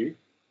CO2,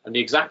 and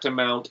the exact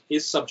amount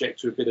is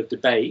subject to a bit of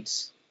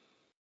debate.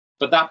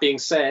 But that being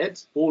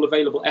said, all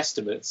available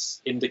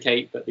estimates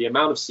indicate that the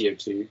amount of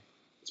CO2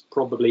 is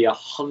probably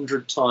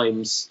 100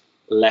 times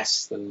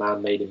less than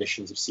man-made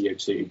emissions of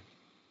CO2.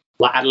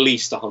 Like at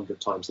least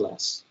 100 times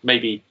less,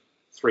 maybe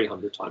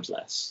 300 times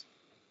less.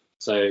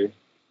 So,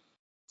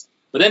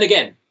 but then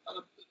again,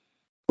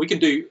 we can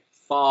do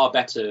far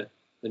better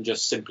than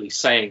just simply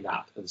saying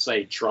that and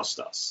say,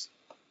 trust us.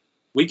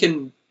 We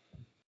can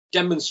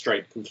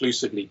demonstrate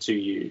conclusively to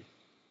you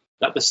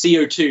that the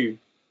CO2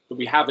 that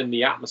we have in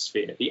the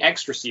atmosphere, the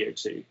extra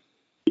CO2,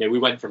 we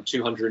went from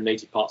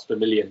 280 parts per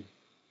million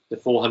to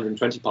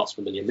 420 parts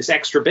per million. This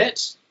extra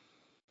bit,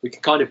 we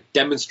can kind of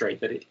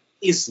demonstrate that it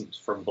isn't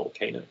from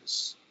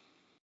volcanoes.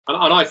 And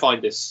I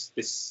find this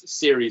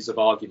series of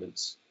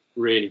arguments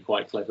really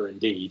quite clever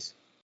indeed.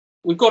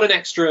 We've got an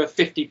extra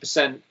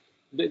 50%.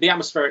 The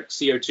atmospheric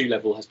CO2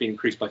 level has been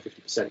increased by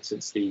 50%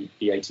 since the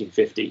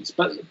 1850s.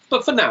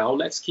 But for now,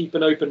 let's keep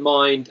an open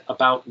mind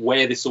about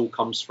where this all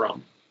comes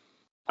from.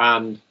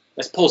 And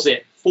let's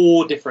posit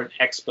 4 different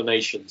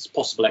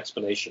possible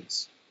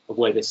explanations of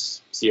where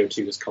this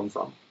CO2 has come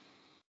from.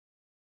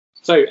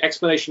 So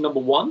explanation number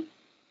 1,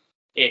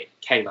 it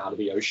came out of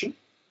the ocean.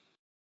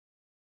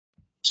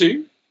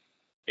 2,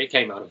 it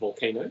came out of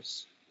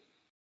volcanoes.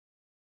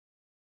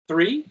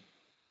 3,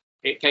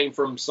 it came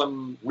from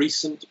some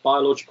recent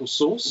biological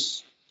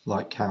source.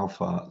 Like cow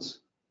farts.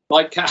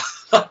 Like cow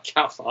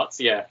farts,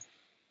 yeah.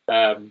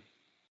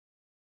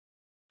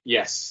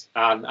 Yes,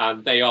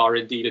 and they are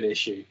indeed an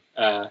issue.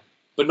 But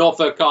not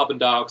for carbon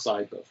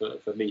dioxide, but for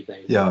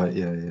methane.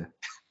 Yeah.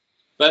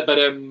 But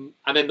and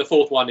then the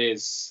 4th one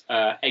is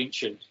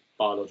ancient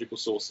biological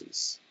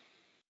sources,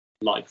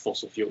 like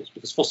fossil fuels,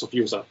 because fossil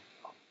fuels are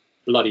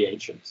bloody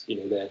ancient.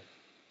 They're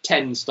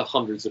tens to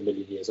hundreds of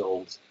million years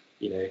old.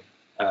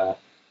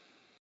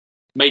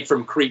 Made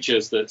from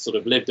creatures that sort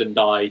of lived and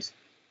died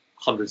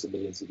hundreds of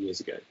millions of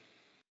years ago.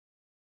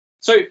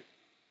 So,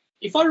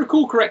 if I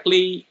recall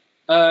correctly,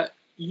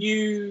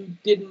 you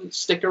didn't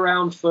stick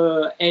around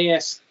for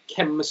AS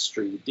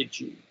chemistry, did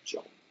you,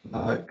 John?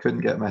 I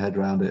couldn't get my head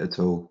around it at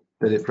all.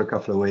 Did it for a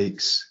couple of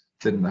weeks,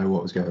 didn't know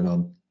what was going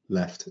on,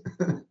 left.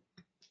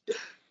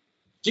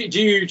 Do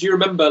you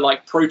remember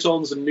like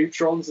protons and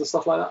neutrons and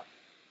stuff like that?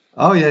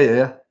 Oh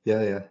yeah.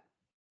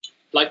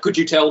 Like, could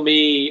you tell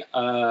me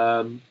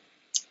how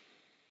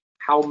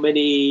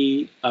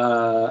many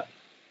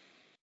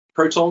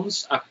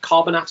protons a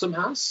carbon atom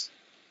has?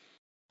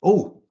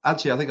 Oh,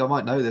 actually, I think I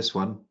might know this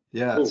one.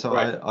 Yeah, Ooh, so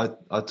right.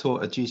 I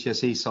taught a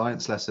GCSE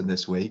science lesson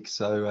this week,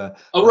 so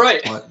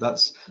right.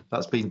 That's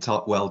been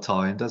well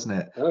timed, doesn't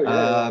it? Oh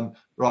yeah.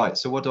 Right.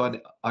 So what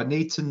do I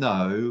need to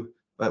know?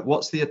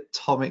 What's the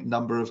atomic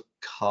number of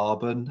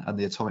carbon and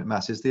the atomic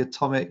mass? Is the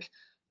atomic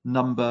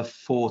number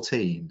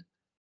 14?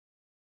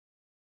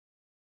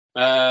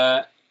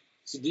 So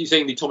you're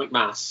saying the atomic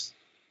mass?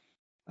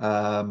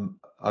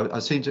 I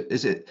seem to.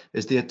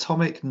 Is the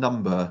atomic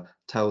number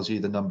tells you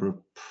the number of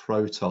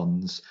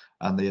protons,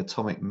 and the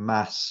atomic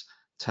mass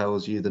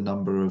tells you the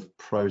number of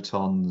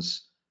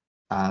protons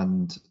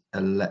and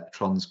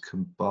electrons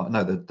combined.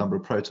 No, the number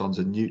of protons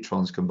and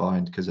neutrons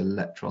combined, because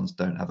electrons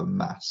don't have a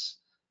mass.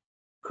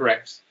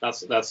 Correct.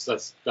 That's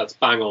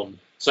bang on.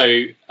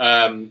 So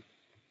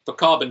for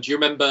carbon, do you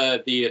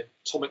remember the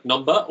atomic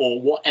number,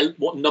 or what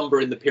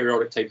number in the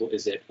periodic table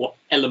is it? What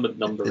element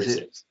number is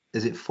it?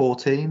 Is it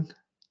 14?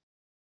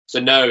 So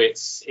no,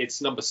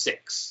 it's number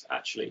 6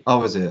 actually.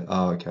 Oh, is it?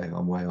 Oh, okay.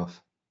 I'm way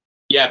off.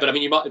 Yeah, but I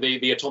mean,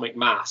 the atomic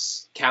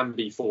mass can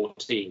be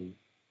 14.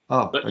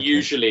 Oh, but okay.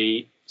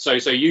 usually, so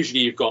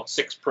usually you've got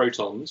 6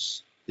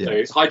 protons. Yeah. So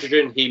it's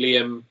hydrogen,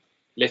 helium,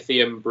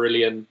 lithium,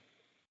 beryllium,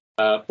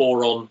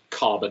 boron,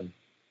 carbon,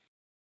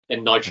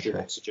 and nitrogen,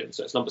 Okay. oxygen.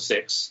 So it's number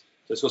 6.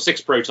 So it's got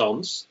 6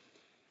 protons,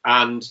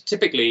 and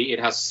typically it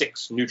has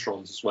 6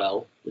 neutrons as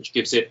well, which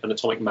gives it an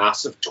atomic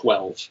mass of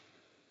 12.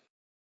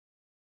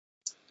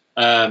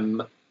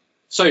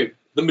 So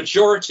the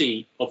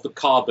majority of the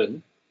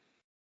carbon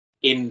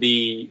in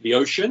the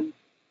ocean,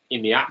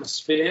 in the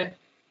atmosphere,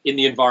 in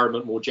the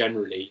environment more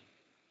generally,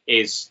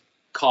 is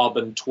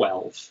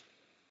carbon-12.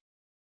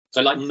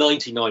 So like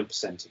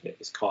 99% of it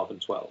is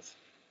carbon-12.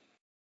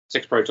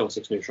 6 protons,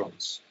 6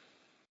 neutrons.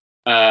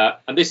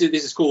 And this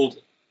is called,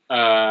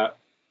 so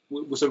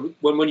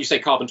when you say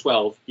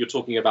carbon-12, you're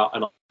talking about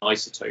an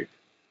isotope.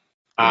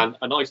 And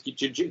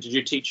did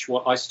you teach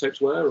what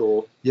isotopes were?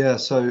 Or Yeah,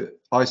 so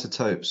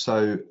isotopes,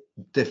 so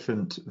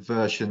different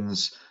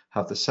versions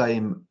have the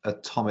same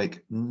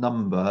atomic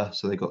number,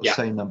 so they've got the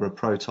same number of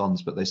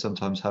protons, but they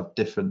sometimes have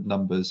different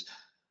numbers.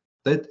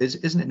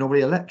 Isn't it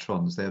normally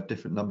electrons? They have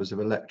different numbers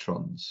of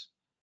electrons.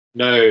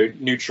 No,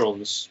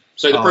 neutrons.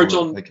 So the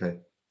proton okay.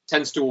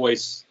 tends to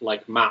always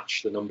like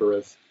match the number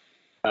of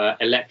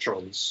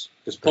electrons,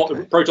 because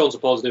protons are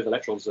positive,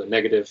 electrons are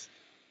negative,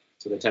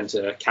 so they tend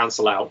to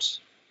cancel out.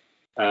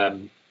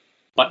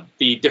 But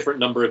the different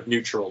number of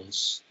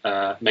neutrons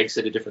makes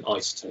it a different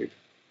isotope.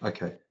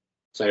 Okay.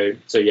 So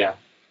yeah.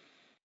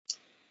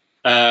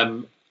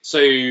 So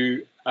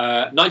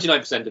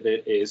 99% of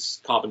it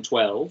is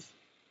carbon-12,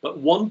 but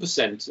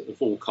 1%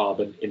 of all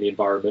carbon in the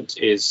environment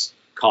is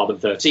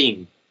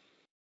carbon-13.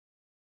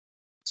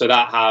 So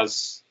that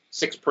has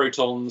 6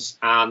 protons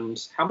and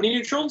how many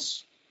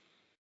neutrons?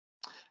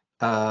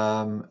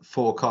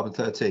 4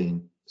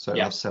 carbon-13, so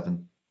it has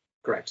 7.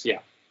 Correct, yeah.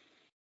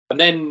 And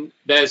then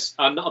there's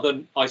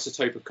another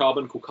isotope of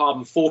carbon called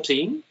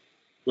carbon-14,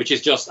 which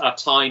is just a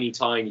tiny,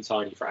 tiny,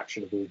 tiny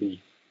fraction of all the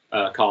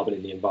carbon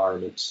in the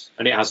environment,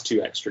 and it has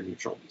 2 extra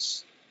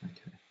neutrons.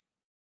 Okay.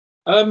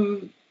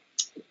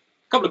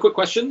 Couple of quick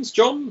questions,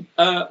 John.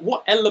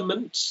 What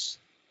element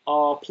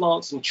are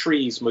plants and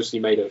trees mostly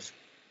made of?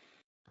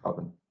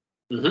 Carbon.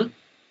 Mm-hmm.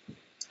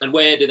 And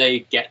where do they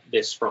get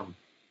this from?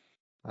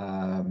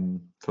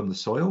 From the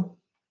soil.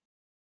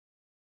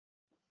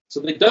 So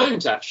they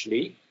don't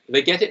actually.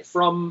 They get it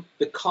from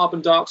the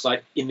carbon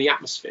dioxide in the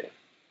atmosphere.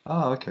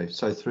 Oh, okay.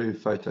 So through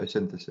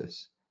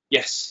photosynthesis.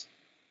 Yes.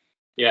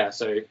 Yeah.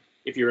 So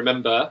if you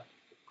remember,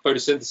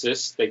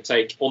 photosynthesis, they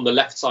take on the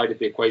left side of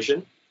the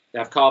equation, they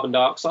have carbon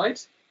dioxide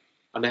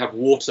and they have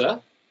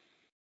water.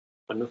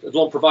 And as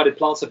long provided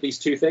plants have these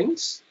 2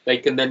 things, they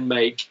can then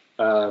make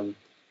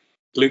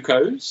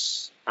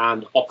glucose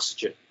and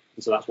oxygen.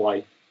 And so that's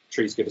why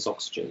trees give us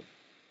oxygen.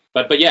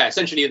 But yeah,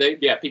 essentially,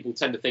 people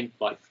tend to think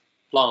like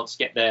plants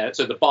get there.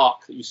 So the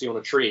bark that you see on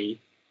a tree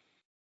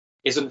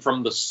isn't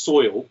from the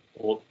soil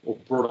or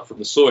brought up from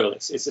the soil.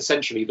 It's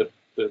essentially the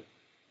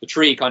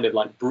tree kind of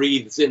like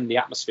breathes in the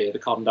atmosphere, the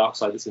carbon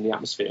dioxide that's in the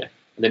atmosphere,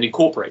 and then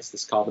incorporates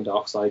this carbon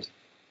dioxide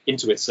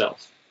into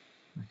itself.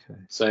 Okay.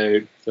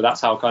 So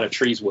that's how kind of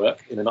trees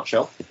work in a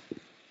nutshell.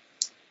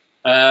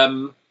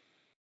 In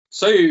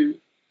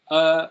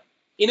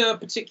a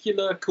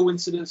particular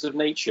coincidence of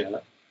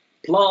nature,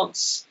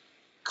 plants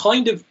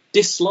kind of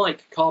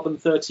dislike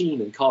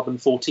carbon-13 and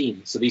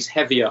carbon-14, so these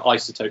heavier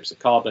isotopes of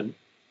carbon.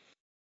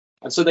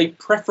 And so they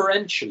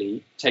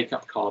preferentially take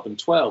up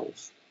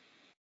carbon-12.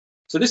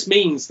 So this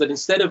means that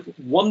instead of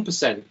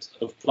 1%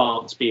 of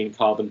plants being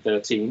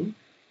carbon-13,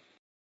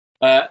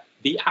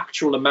 the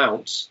actual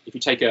amount, if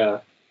you take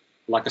a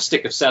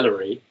stick of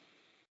celery,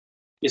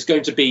 is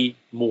going to be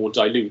more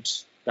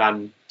dilute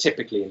than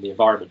typically in the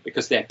environment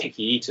because they're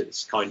picky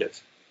eaters, kind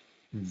of.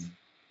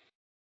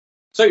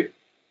 So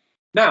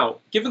now,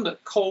 given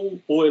that coal,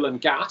 oil, and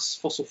gas,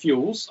 fossil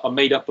fuels, are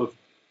made up of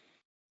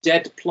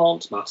dead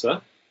plant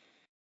matter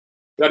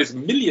that is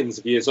millions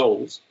of years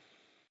old,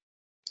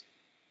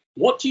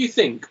 what do you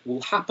think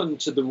will happen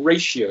to the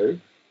ratio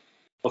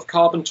of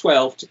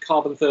carbon-12 to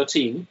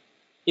carbon-13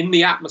 in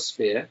the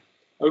atmosphere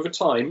over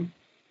time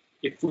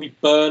if we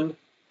burn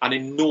an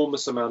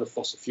enormous amount of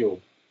fossil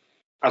fuel,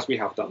 as we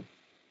have done?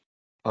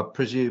 I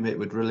presume it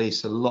would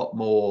release a lot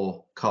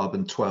more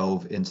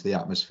carbon-12 into the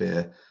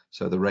atmosphere,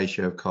 so the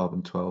ratio of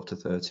carbon-12 to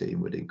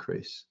 13 would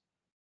increase.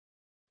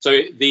 So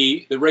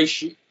the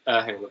ratio,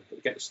 hang on, let me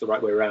get this the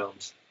right way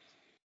around.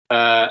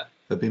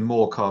 There'd be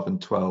more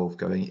carbon-12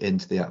 going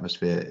into the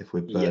atmosphere if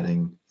we're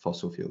burning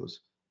fossil fuels.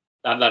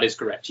 That is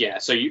correct, yeah.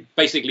 So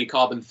basically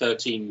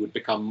carbon-13 would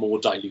become more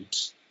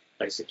dilute,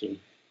 basically.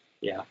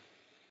 Yeah.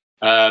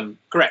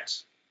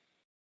 Correct.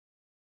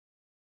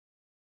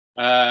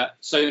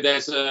 So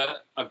there's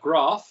a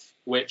graph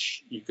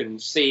which you can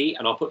see,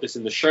 and I'll put this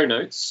in the show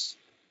notes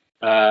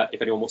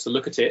if anyone wants to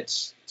look at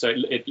it. So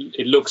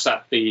it looks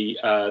at the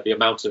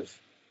amount of,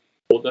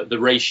 or the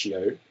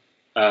ratio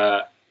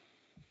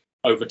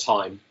over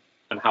time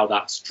and how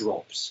that's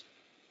dropped.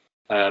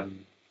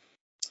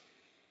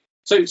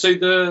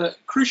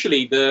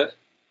 Crucially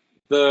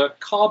the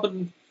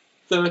carbon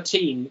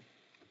carbon-13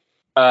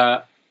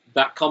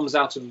 that comes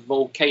out of a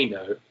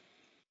volcano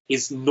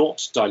is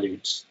not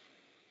dilute.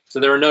 So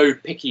there are no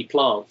picky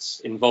plants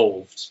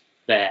involved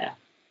there.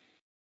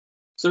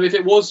 So if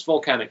it was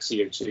volcanic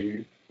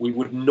CO2, we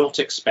would not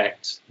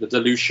expect the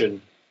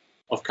dilution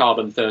of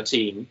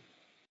carbon-13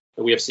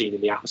 that we have seen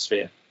in the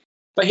atmosphere.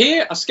 But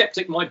here, a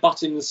skeptic might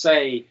butt in and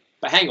say,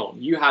 but hang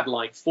on, you had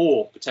like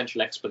 4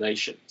 potential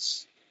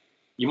explanations.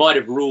 You might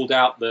have ruled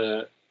out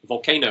the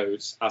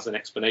volcanoes as an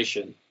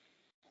explanation.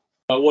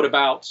 But what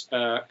about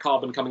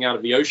carbon coming out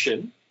of the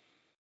ocean?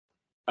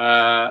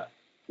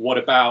 What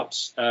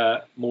about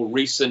more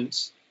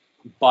recent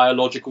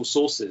biological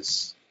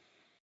sources?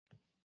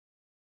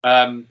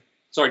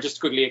 Sorry, just to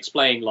quickly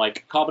explain,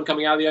 like carbon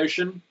coming out of the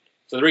ocean.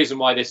 So the reason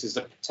why this is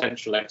a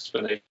potential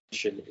explanation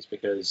is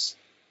because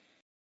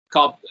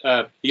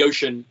the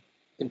ocean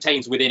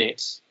contains within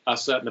it a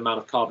certain amount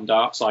of carbon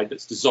dioxide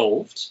that's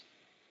dissolved.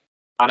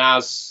 And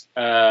as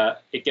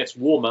it gets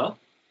warmer,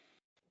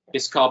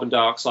 this carbon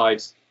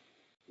dioxide,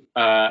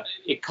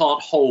 it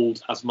can't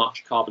hold as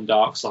much carbon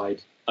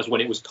dioxide as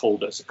when it was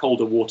colder. So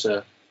colder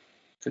water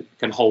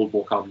can hold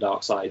more carbon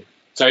dioxide.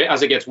 So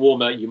as it gets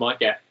warmer, you might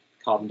get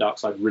carbon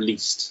dioxide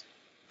released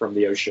from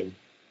the ocean.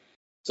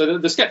 So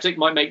the skeptic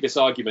might make this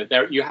argument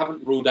there. You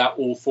haven't ruled out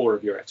all 4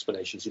 of your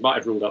explanations. You might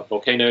have ruled out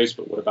volcanoes,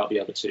 but what about the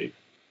other 2?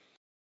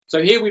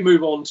 So here we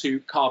move on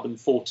to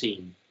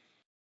carbon-14.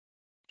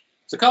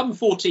 So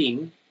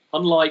carbon-14,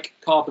 unlike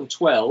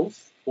carbon-12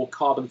 or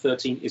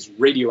carbon-13, is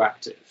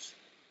radioactive.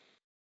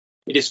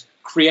 It is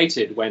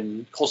created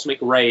when cosmic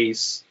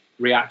rays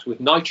react with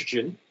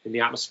nitrogen in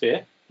the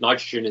atmosphere.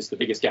 Nitrogen is the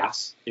biggest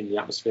gas in the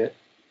atmosphere.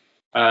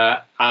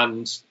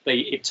 And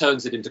it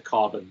turns it into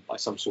carbon by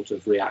some sort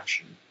of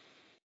reaction.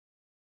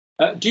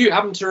 Do you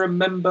happen to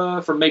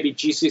remember from maybe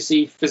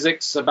GCSE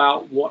physics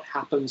about what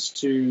happens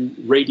to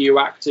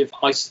radioactive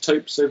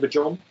isotopes over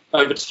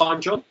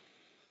time, John?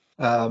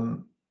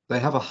 They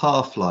have a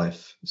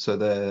half-life, so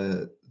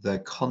they're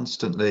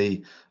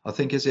constantly. I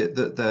think is it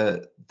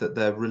that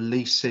they're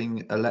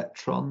releasing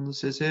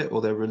electrons, is it,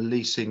 or they're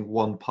releasing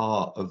one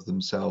part of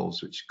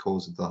themselves, which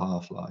causes the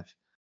half-life?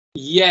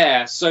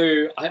 Yeah,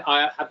 so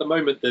I at the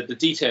moment the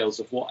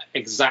details of what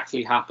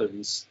exactly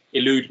happens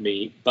elude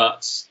me,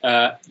 but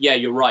yeah,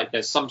 you're right.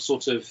 There's some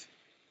sort of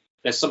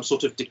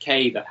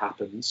decay that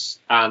happens,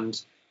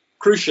 and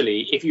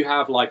crucially, if you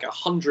have like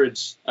 100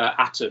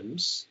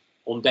 atoms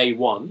on day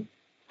 1,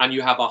 and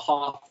you have a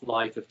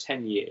half-life of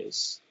 10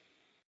 years,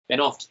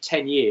 then after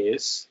 10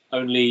 years,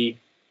 only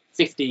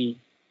 50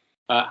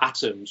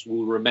 atoms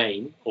will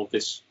remain of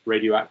this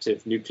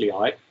radioactive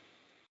nuclei.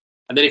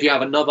 And then if you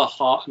have another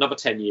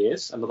 10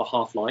 years, another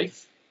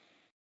half-life,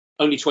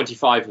 only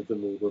 25 of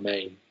them will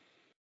remain.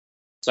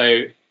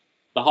 So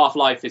the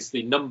half-life is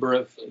the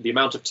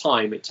amount of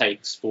time it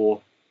takes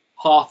for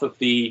half of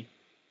the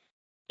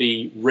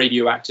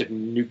radioactive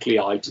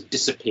nuclei to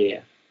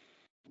disappear.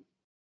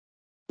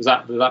 Does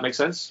that make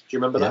sense? Do you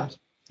remember that?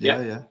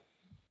 Yeah.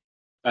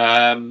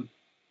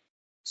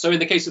 So in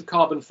the case of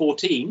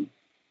carbon-14,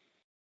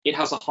 it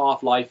has a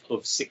half-life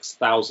of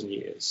 6,000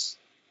 years.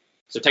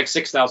 So it takes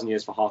 6,000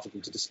 years for half of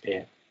them to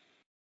disappear.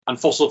 And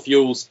fossil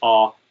fuels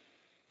are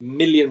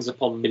millions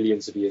upon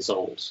millions of years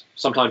old,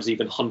 sometimes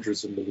even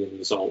hundreds of millions of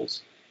years old.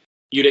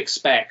 You'd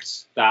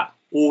expect that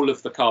all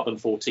of the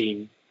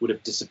carbon-14 would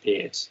have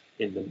disappeared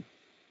in them.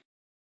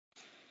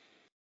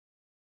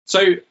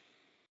 So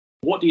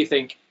what do you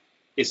think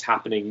is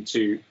happening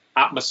to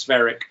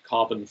atmospheric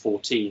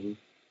carbon-14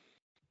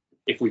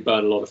 if we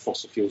burn a lot of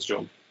fossil fuels,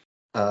 John?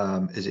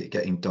 Is it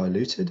getting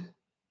diluted?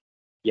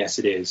 Yes,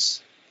 it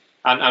is.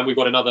 And we've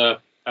got another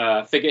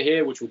figure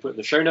here, which we'll put in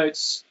the show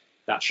notes,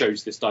 that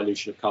shows this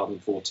dilution of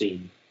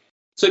carbon-14.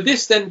 So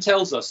this then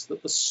tells us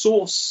that the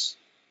source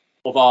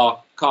of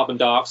our carbon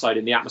dioxide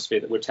in the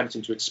atmosphere that we're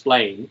attempting to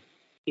explain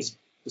is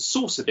the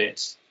source of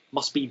it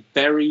must be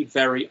very,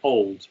 very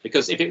old.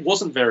 Because if it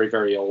wasn't very,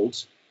 very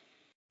old,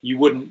 you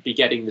wouldn't be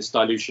getting this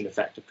dilution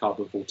effect of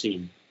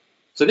carbon-14.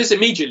 So this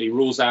immediately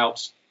rules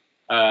out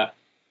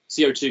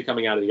CO2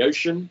 coming out of the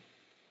ocean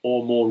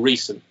or more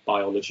recent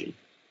biology.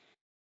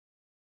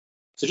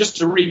 So just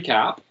to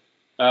recap,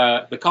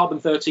 the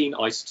carbon-13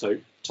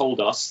 isotope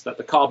told us that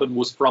the carbon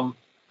was from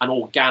an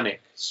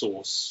organic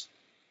source,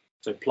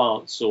 so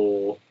plants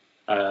or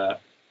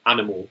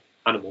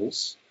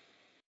animals,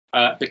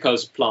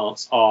 because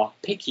plants are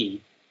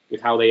picky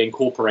with how they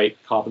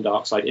incorporate carbon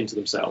dioxide into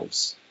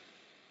themselves,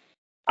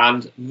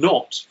 and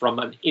not from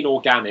an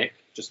inorganic,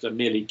 just a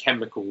merely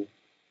chemical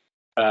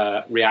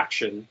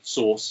reaction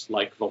source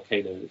like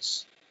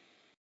volcanoes.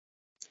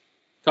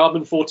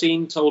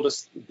 Carbon-14 told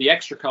us the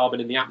extra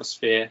carbon in the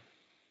atmosphere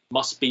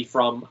must be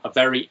from a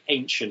very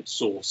ancient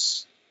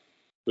source,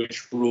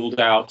 which ruled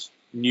out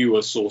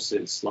newer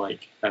sources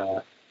like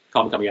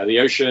carbon coming out of the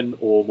ocean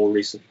or more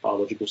recent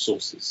biological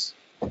sources.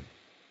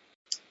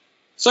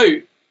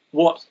 So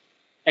what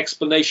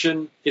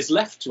explanation is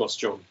left to us,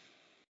 John?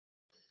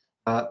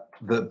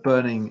 That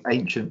burning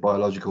ancient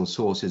biological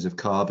sources of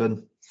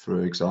carbon,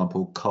 for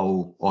example,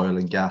 coal, oil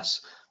and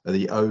gas, are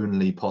the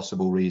only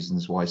possible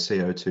reasons why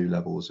CO2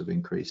 levels have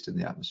increased in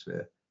the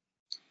atmosphere.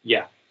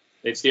 Yeah,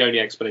 it's the only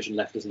explanation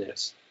left, isn't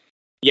it?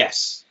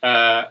 Yes.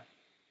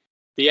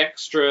 The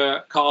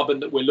extra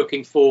carbon that we're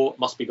looking for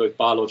must be both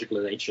biological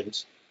and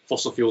ancient.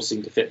 Fossil fuels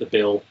seem to fit the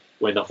bill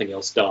where nothing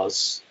else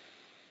does.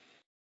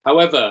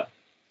 However,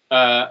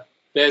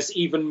 there's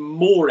even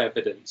more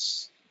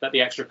evidence that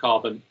the extra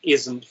carbon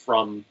isn't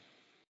from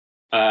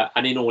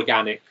an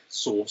inorganic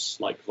source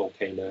like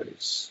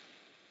volcanoes.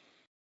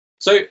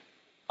 So,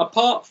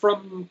 apart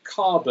from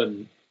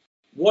carbon,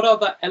 what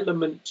other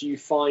element do you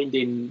find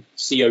in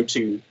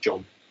CO2,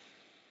 John?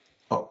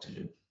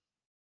 Oxygen.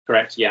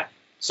 Correct, yeah.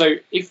 So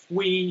if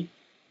we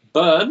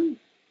burn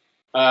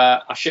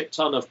a shit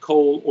ton of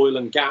coal, oil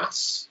and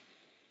gas,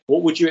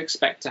 what would you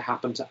expect to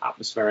happen to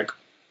atmospheric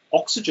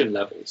oxygen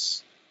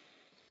levels?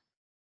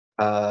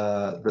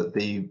 That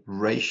the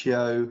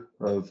ratio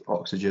of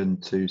oxygen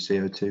to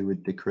CO2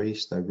 would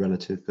decrease, the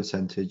relative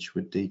percentage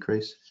would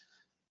decrease.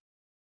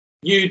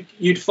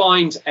 You'd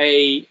find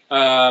a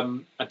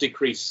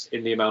decrease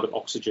in the amount of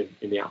oxygen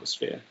in the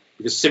atmosphere,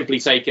 because simply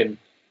taken,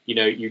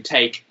 you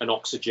take an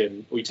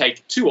oxygen, or you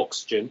take two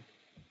oxygen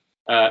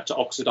to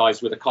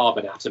oxidize with a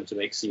carbon atom to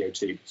make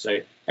CO2. So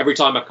every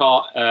time a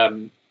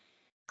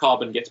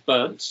carbon gets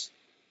burnt,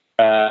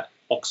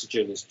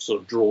 oxygen is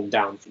sort of drawn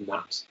down from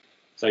that.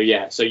 So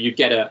yeah, so you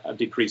get a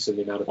decrease in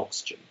the amount of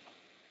oxygen.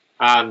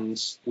 And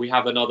we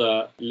have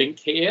another link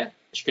here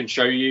which can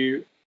show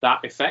you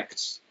that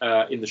effect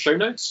in the show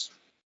notes.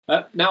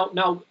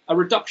 Now, a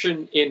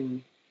reduction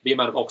in the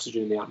amount of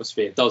oxygen in the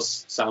atmosphere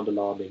does sound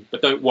alarming,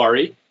 but don't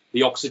worry,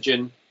 the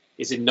oxygen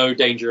is in no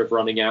danger of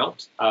running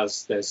out,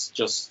 as there's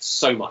just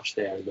so much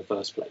there in the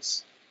first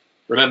place.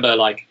 Remember,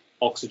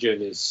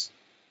 oxygen is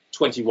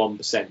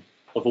 21%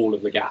 of all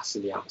of the gas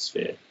in the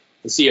atmosphere.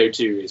 The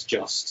CO2 is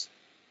just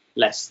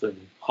less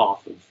than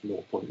half of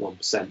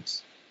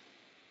 0.1%.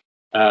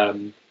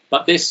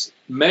 But this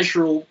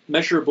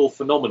measurable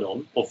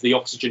phenomenon of the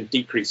oxygen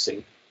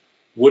decreasing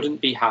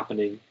wouldn't be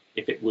happening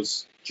if it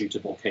was due to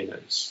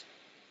volcanoes.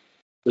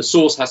 The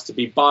source has to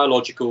be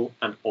biological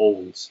and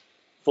old.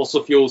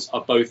 Fossil fuels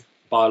are both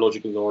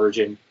biological in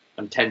origin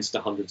and tens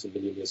to hundreds of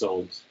million years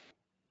old.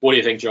 What do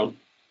you think, John?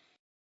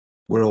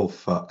 We're all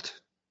fucked.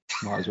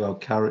 Might as well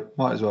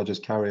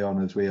just carry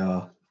on as we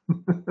are.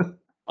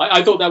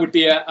 I thought that would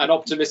be an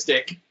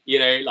optimistic,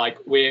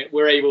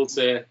 we're able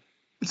to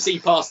see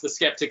past the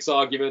skeptics'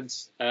 argument.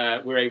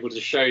 We're able to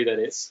show that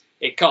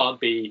it can't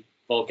be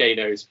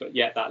volcanoes, but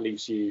yet that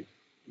leaves you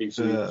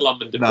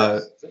glum and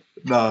depressed.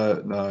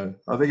 No.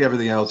 I think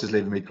everything else is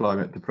leaving me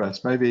climate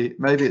depressed. Maybe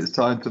it's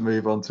time to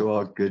move on to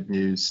our good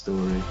news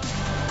story.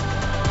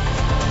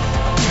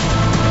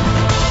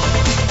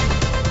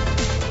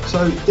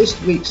 So this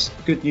week's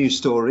good news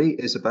story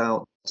is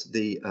about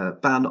the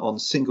ban on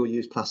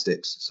single-use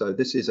plastics. So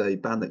this is a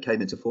ban that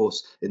came into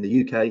force in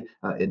the UK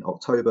in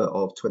October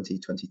of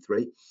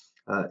 2023.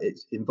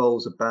 It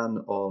involves a ban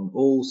on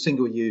all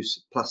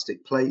single-use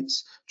plastic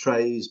plates,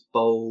 trays,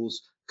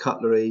 bowls,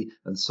 cutlery,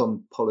 and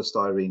some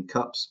polystyrene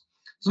cups.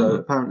 So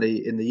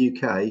apparently in the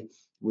UK,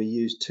 we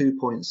use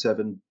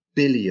 2.7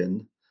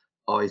 billion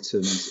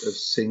items of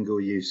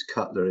single-use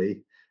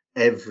cutlery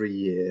every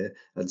year,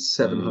 and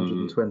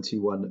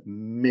 721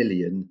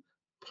 million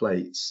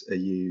plates are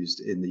used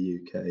in the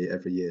UK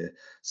every year.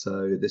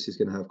 So this is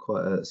going to have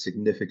quite a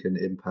significant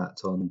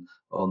impact on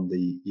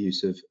the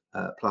use of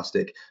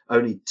plastic.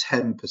 Only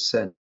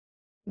 10%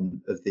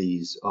 of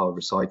these are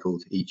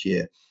recycled each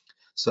year.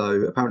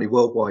 So apparently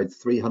worldwide,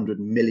 300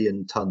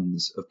 million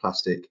tons of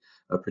plastic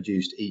are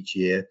produced each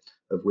year,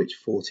 of which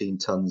 14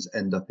 tons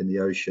end up in the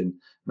ocean,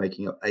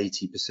 making up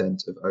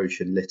 80% of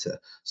ocean litter.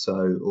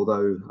 So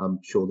although I'm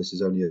sure this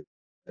is only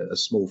a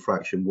small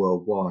fraction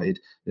worldwide,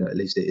 at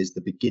least it is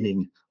the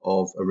beginning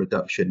of a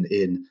reduction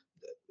in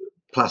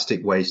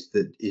plastic waste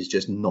that is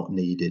just not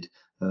needed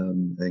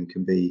and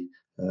can be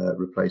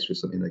replaced with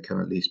something that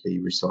can at least be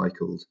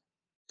recycled.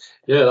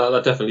 Yeah,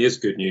 that definitely is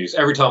good news.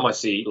 Every time I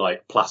see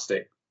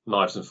plastic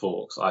knives and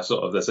forks,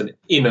 there's an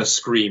inner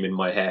scream in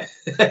my head.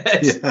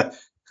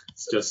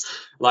 It's just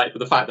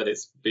the fact that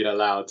it's been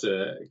allowed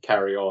to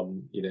carry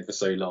on, for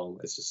so long,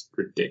 it's just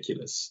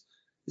ridiculous.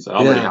 So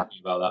I'm really happy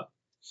about that.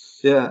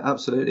 Yeah,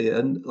 absolutely.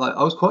 And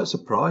I was quite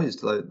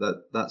surprised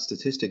that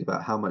statistic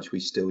about how much we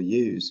still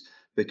use,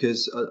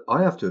 because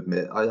I have to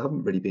admit I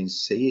haven't really been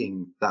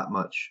seeing that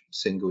much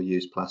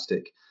single-use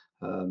plastic.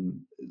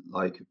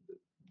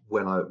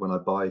 When I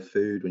buy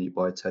food, when you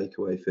buy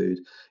takeaway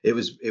food, it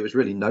was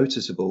really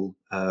noticeable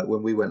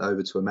when we went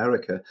over to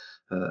America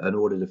and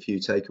ordered a few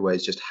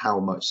takeaways, just how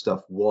much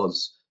stuff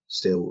was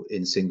still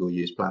in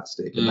single-use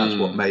plastic, and that's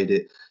what made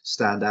it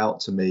stand out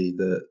to me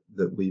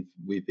that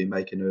we've been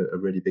making a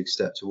really big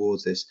step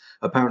towards this.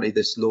 Apparently,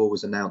 this law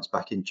was announced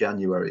back in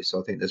January, so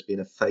I think there's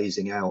been a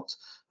phasing out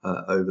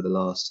over the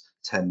last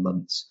 10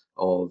 months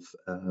of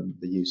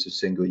the use of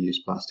single-use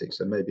plastic.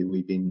 So maybe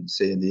we've been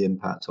seeing the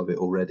impact of it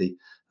already.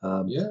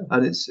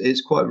 And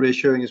it's quite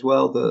reassuring as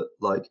well that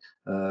like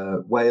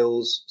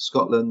Wales,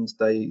 Scotland,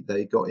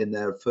 they got in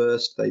there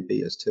first. They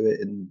beat us to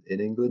it in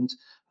England,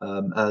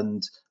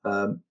 and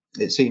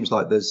it seems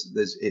like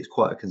it's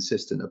quite a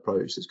consistent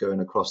approach that's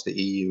going across the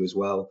EU as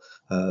well.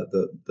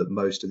 That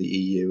most of the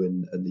EU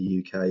and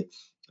the UK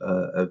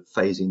are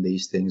phasing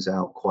these things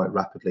out quite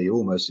rapidly.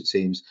 Almost, it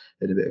seems,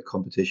 in a bit of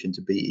competition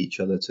to beat each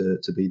other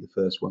to be the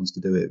first ones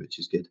to do it, which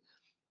is good.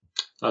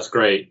 That's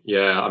great.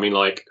 Yeah, I mean,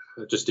 like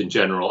just in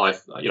general, I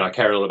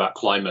care a lot about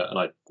climate, and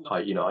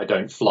I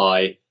don't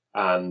fly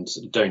and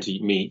don't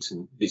eat meat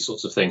and these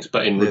sorts of things.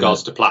 But in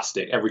regards to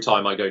plastic, every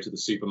time I go to the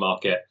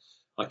supermarket,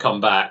 I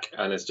come back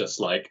and there's just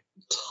like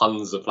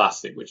tons of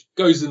plastic, which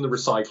goes in the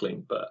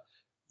recycling, but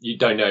you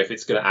don't know if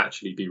it's going to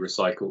actually be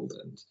recycled.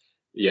 And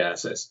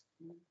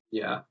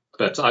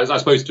but I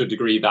suppose to a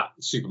degree that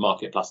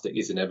supermarket plastic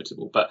is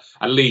inevitable, but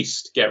at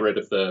least get rid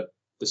of the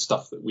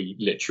stuff that we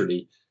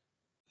literally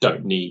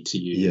don't need to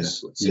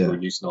use, like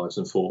single-use knives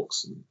and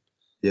forks.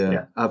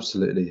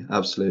 Absolutely.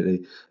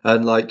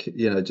 And like,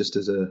 just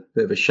as a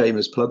bit of a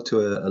shameless plug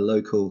to a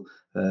local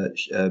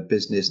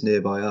business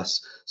nearby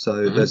us.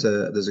 So there's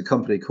a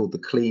company called the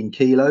Clean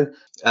Kilo,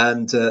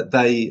 and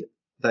they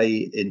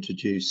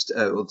introduced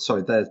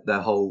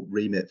their whole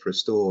remit for a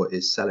store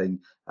is selling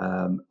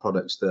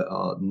products that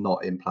are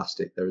not in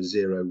plastic. They're a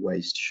zero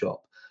waste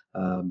shop,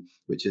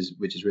 which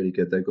is really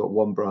good. They've got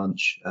one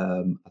branch.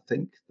 I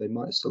think they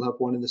might still have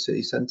one in the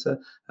city centre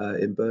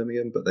in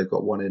Birmingham, but they've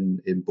got one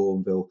in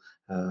Bourneville.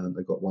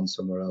 They've got one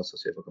somewhere else. I'll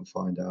see if I can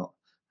find out.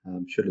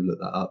 Should have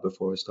looked that up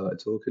before I started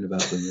talking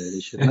about them,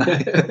 really, shouldn't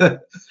I?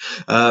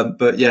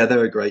 But yeah,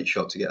 they're a great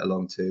shop to get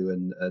along to,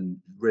 and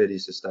really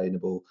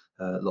sustainable.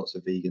 Lots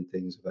of vegan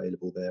things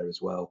available there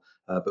as well.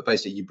 But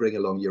basically, you bring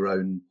along your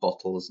own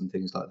bottles and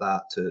things like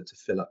that to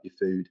fill up your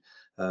food,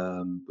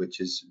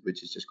 which is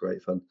just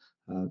great fun.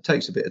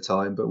 Takes a bit of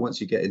time, but once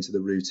you get into the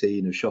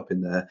routine of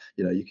shopping there,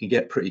 you can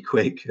get pretty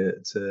quick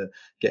at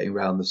getting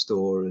around the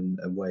store and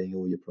weighing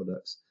all your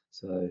products.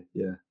 So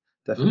yeah,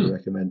 definitely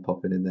recommend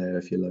popping in there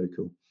if you're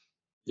local.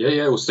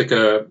 Yeah, we'll stick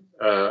a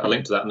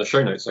link to that in the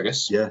show notes, I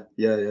guess. Yeah.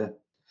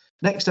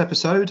 Next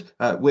episode,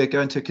 we're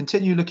going to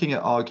continue looking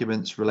at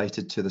arguments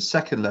related to the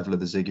second level of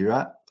the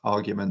ziggurat,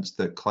 arguments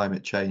that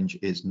climate change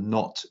is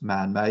not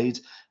man-made,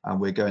 and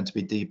we're going to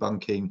be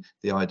debunking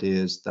the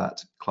ideas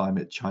that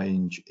climate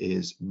change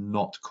is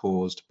not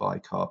caused by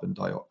carbon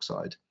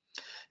dioxide.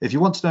 If you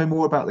want to know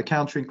more about the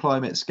Countering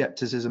Climate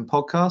Skepticism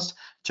podcast,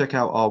 check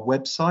out our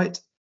website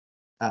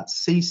at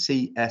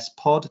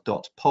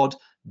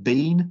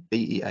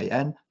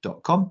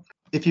ccspod.podbean.com.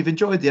 If you've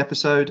enjoyed the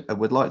episode and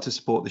would like to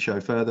support the show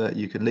further,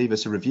 you can leave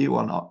us a review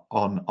on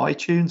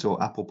iTunes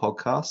or Apple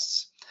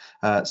Podcasts.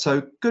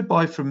 So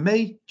goodbye from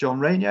me, John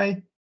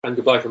Rainier. And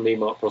goodbye from me,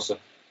 Mark Prosser.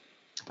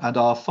 And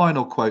our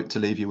final quote to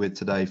leave you with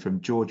today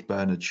from George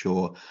Bernard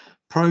Shaw: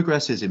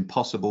 "Progress is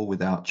impossible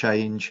without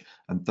change,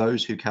 and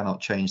those who cannot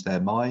change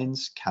their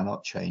minds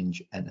cannot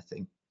change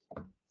anything."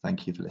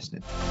 Thank you for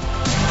listening.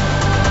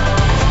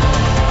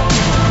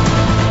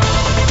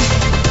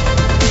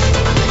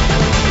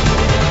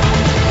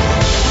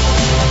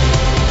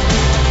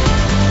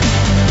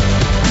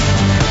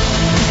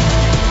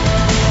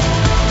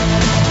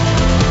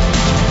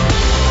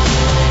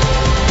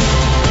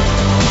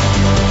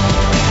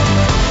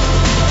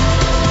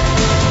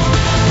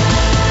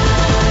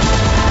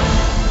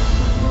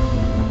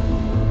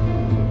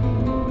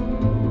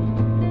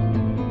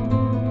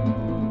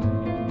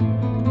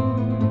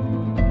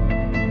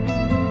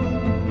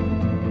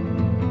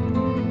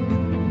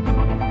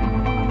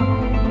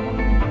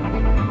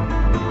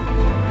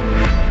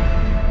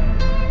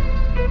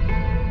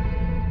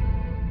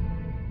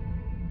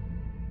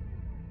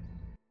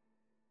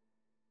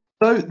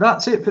 So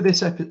that's it for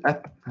this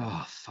episode.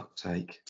 Oh, fuck's sake.